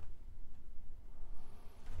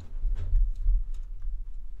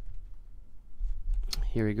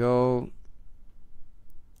 Here we go.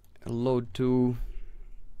 Load to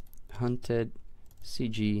hunted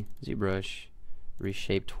CG Zbrush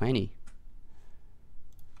reshape 20.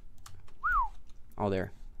 All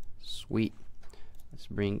there. Sweet. Let's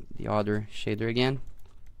bring the other shader again.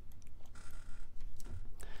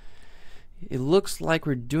 It looks like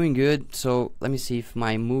we're doing good, so let me see if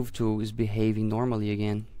my move tool is behaving normally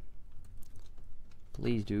again.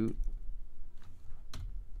 Please do.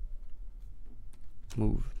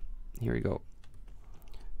 Move. Here we go.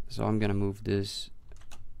 So I'm gonna move this.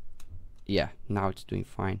 Yeah, now it's doing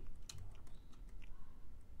fine.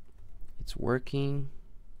 It's working.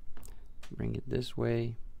 Bring it this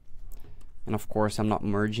way. And of course I'm not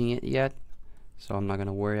merging it yet, so I'm not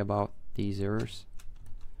gonna worry about these errors.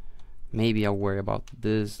 Maybe I'll worry about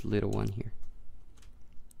this little one here.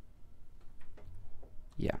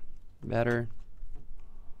 Yeah, better.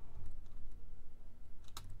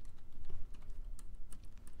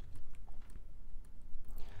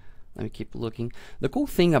 Let me keep looking. The cool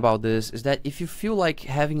thing about this is that if you feel like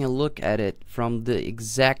having a look at it from the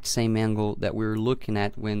exact same angle that we were looking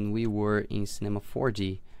at when we were in Cinema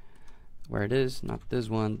 4D, where it is, not this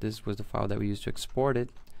one, this was the file that we used to export it.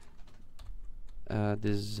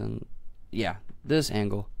 Yeah, this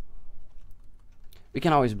angle. We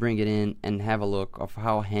can always bring it in and have a look of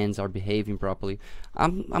how hands are behaving properly.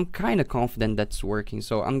 I'm kind of confident that's working,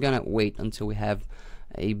 so I'm gonna wait until we have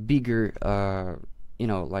a bigger, you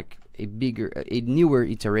know, like a newer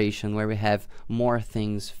iteration where we have more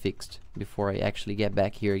things fixed before I actually get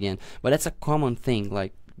back here again. But that's a common thing,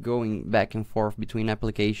 like going back and forth between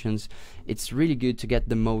applications. It's really good to get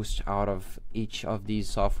the most out of each of these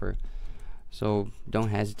software, so don't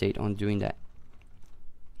hesitate on doing that.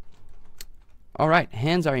 Alright,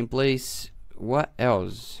 hands are in place. What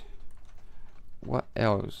else? What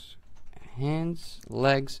else? Hands,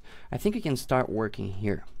 legs. I think we can start working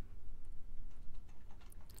here.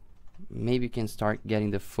 Maybe you can start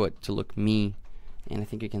getting the foot to look mean, and I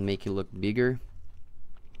think you can make it look bigger.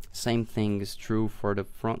 Same thing is true for the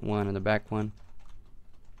front one and the back one.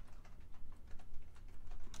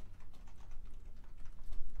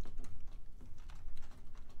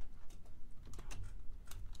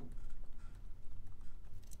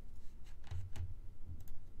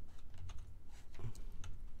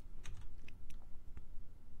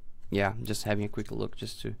 Yeah, just having a quick look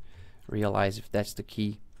just to realize if that's the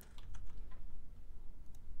key.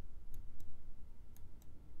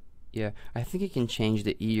 Yeah, I think you can change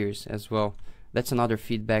the ears as well. That's another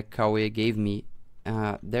feedback Kawe gave me.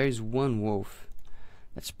 There is one wolf.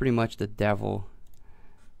 That's pretty much the devil.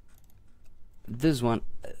 This one,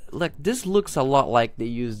 look, this looks a lot like they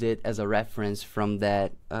used it as a reference from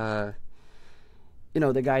that, you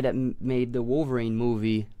know, the guy that made the Wolverine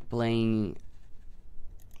movie playing,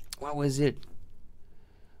 what was it?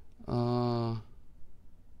 Van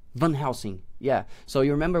Helsing. Yeah, so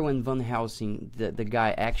you remember when Van Helsing, the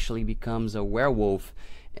guy actually becomes a werewolf,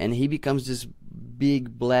 and he becomes this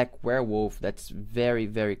big black werewolf that's very,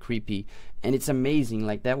 very creepy, and it's amazing.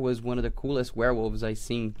 Like, that was one of the coolest werewolves I've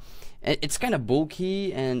seen. It's kind of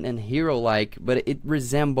bulky and hero-like, but it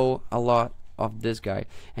resembles a lot of this guy.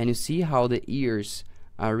 And you see how the ears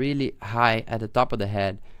are really high at the top of the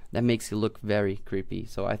head. that makes it look very creepy.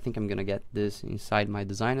 So I think I'm gonna get this inside my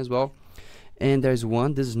design as well. And there's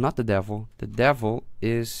one, this is not the devil. The devil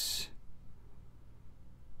is,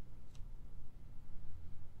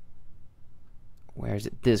 where is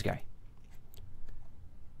it? This guy.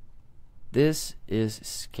 This is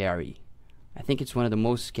scary. I think it's one of the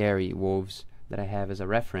most scary wolves that I have as a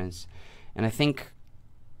reference. And I think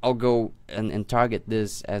I'll go and target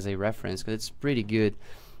this as a reference because it's pretty good.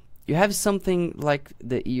 You have something like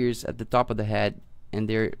the ears at the top of the head, and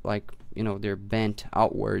they're like, you know, they're bent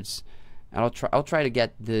outwards. And I'll try to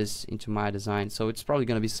get this into my design. So it's probably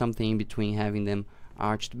gonna be something in between having them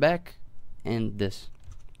arched back and this.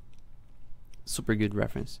 Super good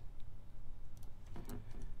reference.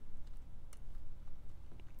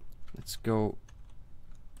 Let's go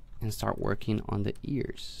and start working on the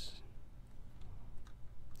ears.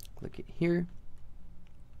 Click it here.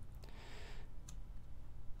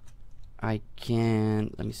 I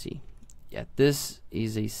can, let me see. Yeah, this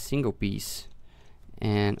is a single piece,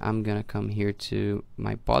 and I'm gonna come here to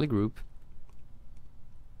my poly group,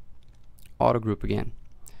 auto group again,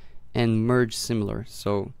 and merge similar.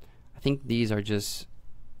 So I think these are just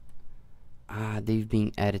they've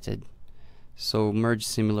been edited, so merge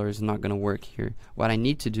similar is not gonna work here. What I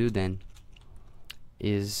need to do then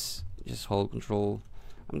is just hold Control.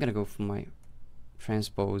 I'm gonna go for my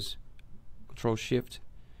transpose, Control Shift,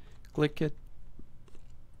 click it,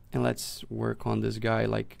 and let's work on this guy.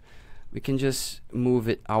 Like, we can just move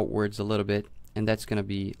it outwards a little bit, and that's gonna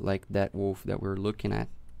be like that wolf that we're looking at.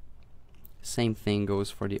 Same thing goes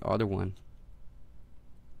for the other one.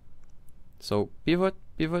 So pivot,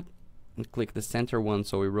 pivot, and click the center one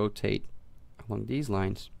so we rotate along these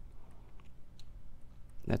lines.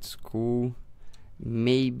 That's cool.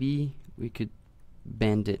 Maybe we could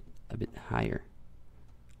bend it a bit higher,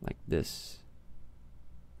 like this.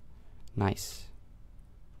 Nice.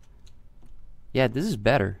 Yeah, this is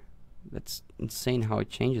better. That's insane how it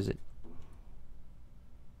changes it.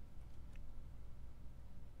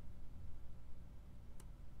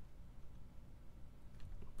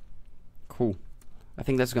 Cool. I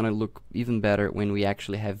think that's gonna look even better when we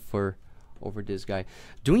actually have fur over this guy.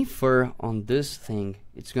 Doing fur on this thing,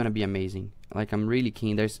 it's gonna be amazing. Like, I'm really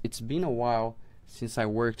keen. It's been a while since I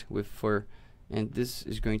worked with fur, and this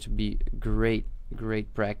is going to be great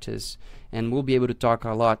practice. And we'll be able to talk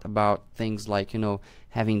a lot about things like, you know,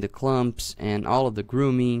 having the clumps and all of the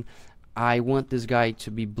grooming. I want this guy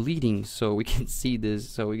to be bleeding so we can see this.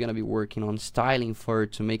 So we're gonna be working on styling fur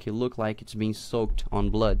to make it look like it's being soaked on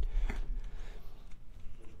blood.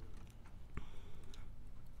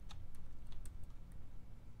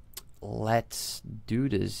 Let's do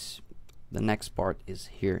this. The next part is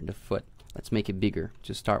here, the foot. Let's make it bigger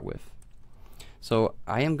to start with. So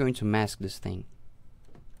I am going to mask this thing.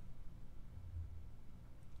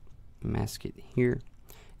 Mask it here,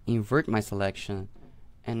 invert my selection,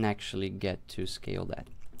 and actually get to scale that.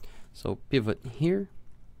 So pivot here,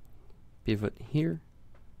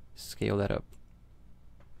 scale that up.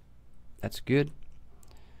 That's good.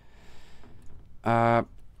 I'm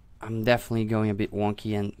definitely going a bit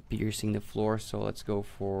wonky and piercing the floor, so let's go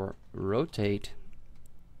for rotate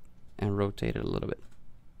and rotate it a little bit.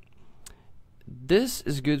 This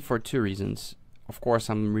is good for two reasons. Of course,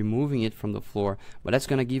 I'm removing it from the floor, but that's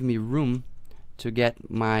gonna give me room to get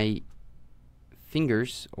my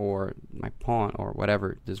fingers or my pawn or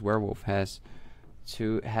whatever this werewolf has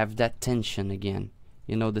to have that tension again.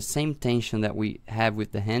 You know, the same tension that we have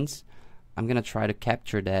with the hands. I'm gonna try to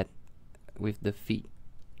capture that with the feet.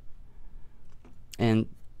 And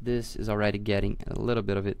this is already getting a little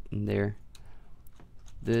bit of it in there.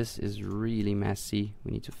 This is really messy.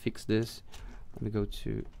 We need to fix this. Let me go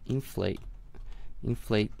to inflate.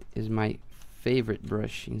 Inflate is my favorite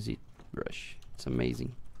brush in Zbrush. It's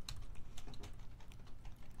amazing.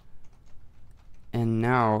 And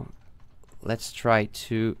now let's try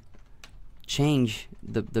to change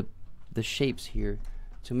the shapes here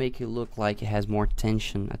to make it look like it has more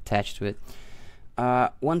tension attached to it.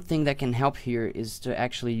 One thing that can help here is to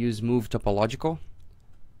actually use move topological,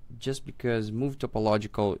 just because move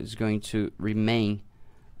topological is going to remain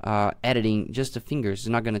editing just the fingers. It's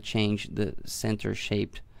not going to change the center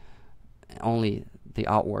shape, only the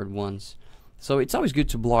outward ones. So it's always good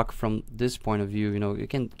to block from this point of view. You know, you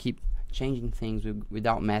can keep changing things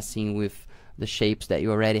without messing with the shapes that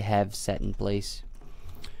you already have set in place.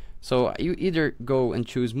 So you either go and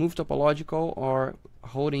choose move topological, or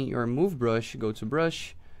holding your move brush, go to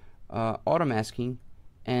brush, auto masking,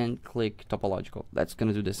 and click topological. That's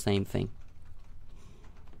gonna do the same thing.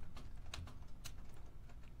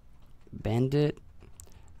 Bend it,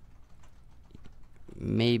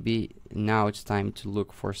 maybe Now it's time to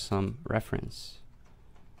look for some reference.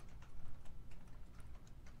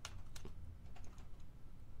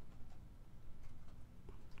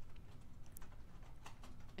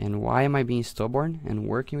 And why am I being stubborn and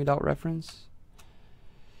working without reference?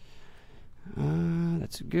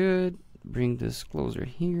 That's good. Bring this closer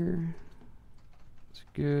here. That's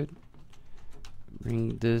good.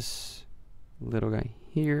 Bring this little guy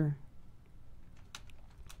here.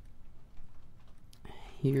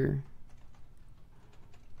 Here.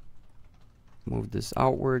 Move this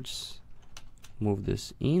outwards. Move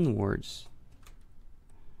this inwards.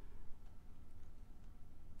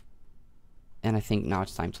 And I think now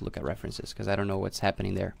it's time to look at references because I don't know what's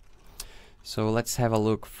happening there. So let's have a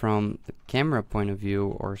look from the camera point of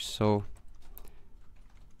view or so.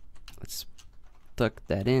 Let's tuck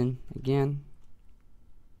that in again.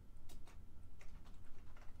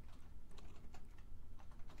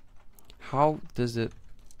 How does the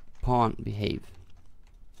pawn behave?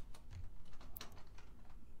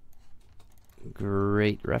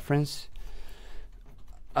 Great reference.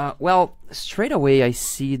 Well, straight away I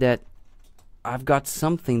see that I've got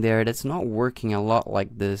something there that's not working a lot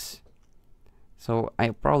like this. So I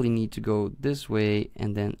probably need to go this way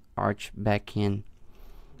and then arch back in.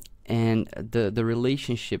 And the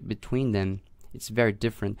relationship between them, it's very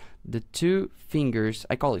different. The two fingers,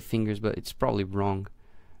 I call it fingers, but it's probably wrong.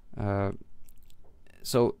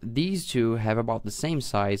 So these two have about the same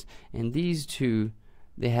size, and these two,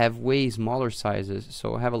 they have way smaller sizes.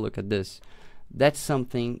 So have a look at this. That's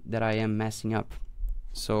something that I am messing up.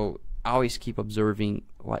 So always keep observing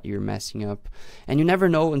what you're messing up, and you never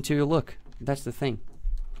know until you look. That's the thing.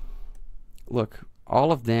 Look,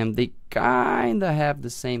 all of them, they kinda have the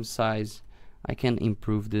same size. I can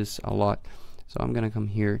improve this a lot. So I'm gonna come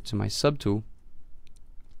here to my subtool,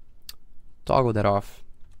 toggle that off,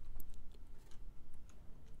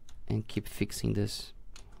 and keep fixing this.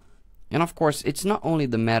 And of course, it's not only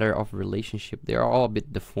the matter of relationship, they are all a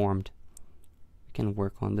bit deformed. We can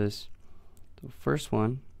work on this. So first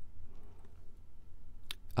one,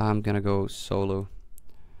 I'm gonna go solo.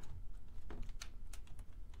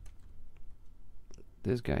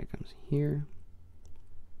 This guy comes here,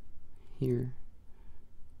 here,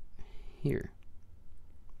 here.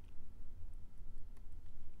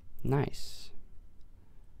 Nice.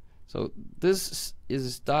 So this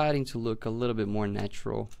is starting to look a little bit more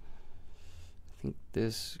natural. I think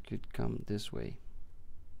this could come this way.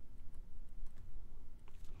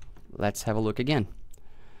 Let's have a look again.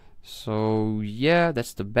 So yeah,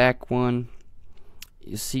 that's the back one.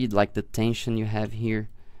 You see like the tension you have here.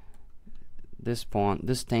 This pawn,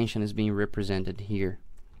 this tension is being represented here.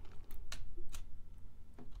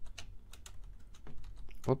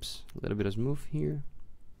 Oops, a little bit of smooth here.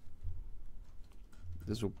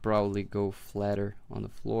 This will probably go flatter on the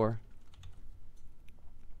floor.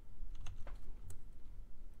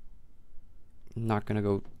 I'm not gonna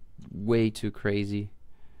go way too crazy.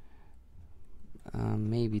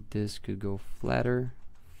 Maybe this could go flatter,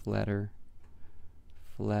 flatter,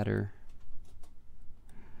 flatter.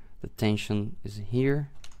 The tension is here.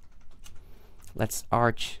 Let's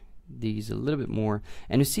arch these a little bit more.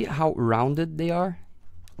 And you see how rounded they are?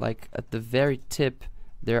 Like at the very tip,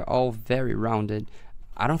 they're all very rounded.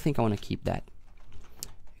 I don't think I want to keep that.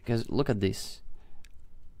 Because look at this.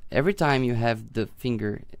 Every time you have the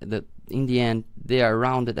finger, in the end, they are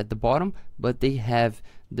rounded at the bottom, but they have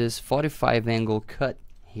this 45 angle cut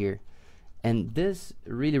here. And this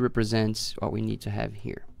really represents what we need to have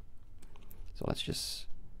here. So let's just,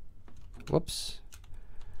 whoops.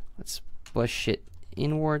 Let's push it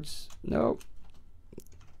inwards. No.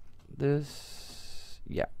 This,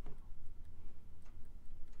 yeah.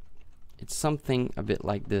 It's something a bit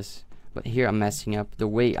like this. But here I'm messing up. The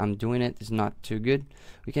way I'm doing it is not too good.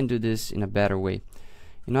 We can do this in a better way.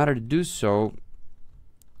 In order to do so,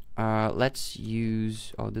 let's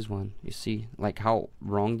use, oh, this one. You see like how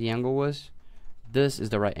wrong the angle was? This is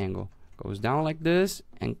the right angle. Goes down like this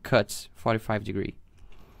and cuts 45 degree.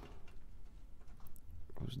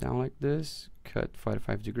 Goes down like this, cut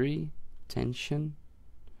 45 degree, tension.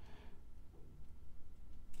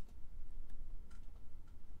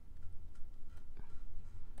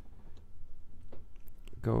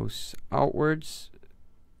 Goes outwards,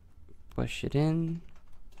 push it in.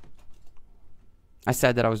 I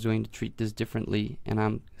said that I was going to treat this differently, and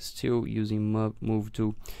I'm still using move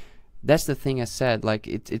tool. That's the thing I said, like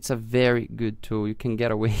it's a very good tool. You can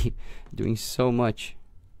get away doing so much.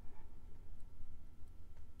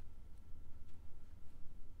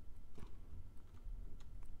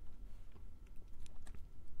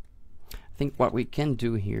 I think what we can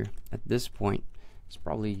do here at this point is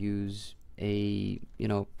probably use a, you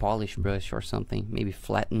know, polish brush or something, maybe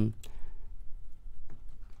flatten.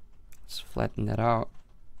 Let's flatten that out,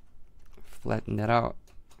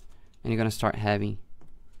 and you're gonna start having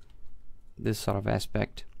this sort of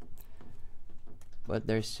aspect. But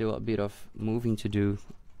there's still a bit of moving to do,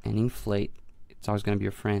 and inflate, it's always gonna be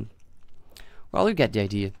your friend. Well, you get the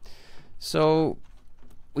idea. So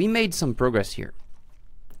we made some progress here.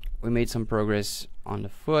 We made some progress on the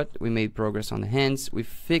foot, we made progress on the hands, we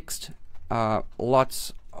fixed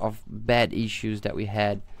lots of bad issues that we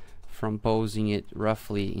had from posing it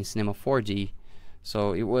roughly in Cinema 4D.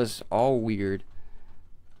 So it was all weird,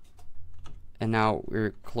 and now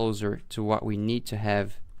we're closer to what we need to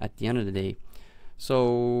have at the end of the day.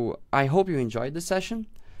 So I hope you enjoyed the session.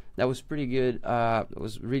 That was pretty good. It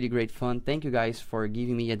was really great fun. Thank you guys for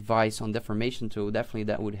giving me advice on deformation tool. Definitely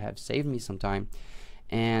that would have saved me some time,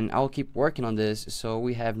 and I'll keep working on this so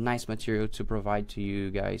we have nice material to provide to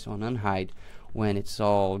you guys on UNHIDE when it's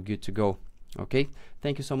all good to go. Okay,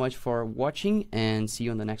 thank you so much for watching, and see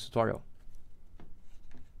you on the next tutorial.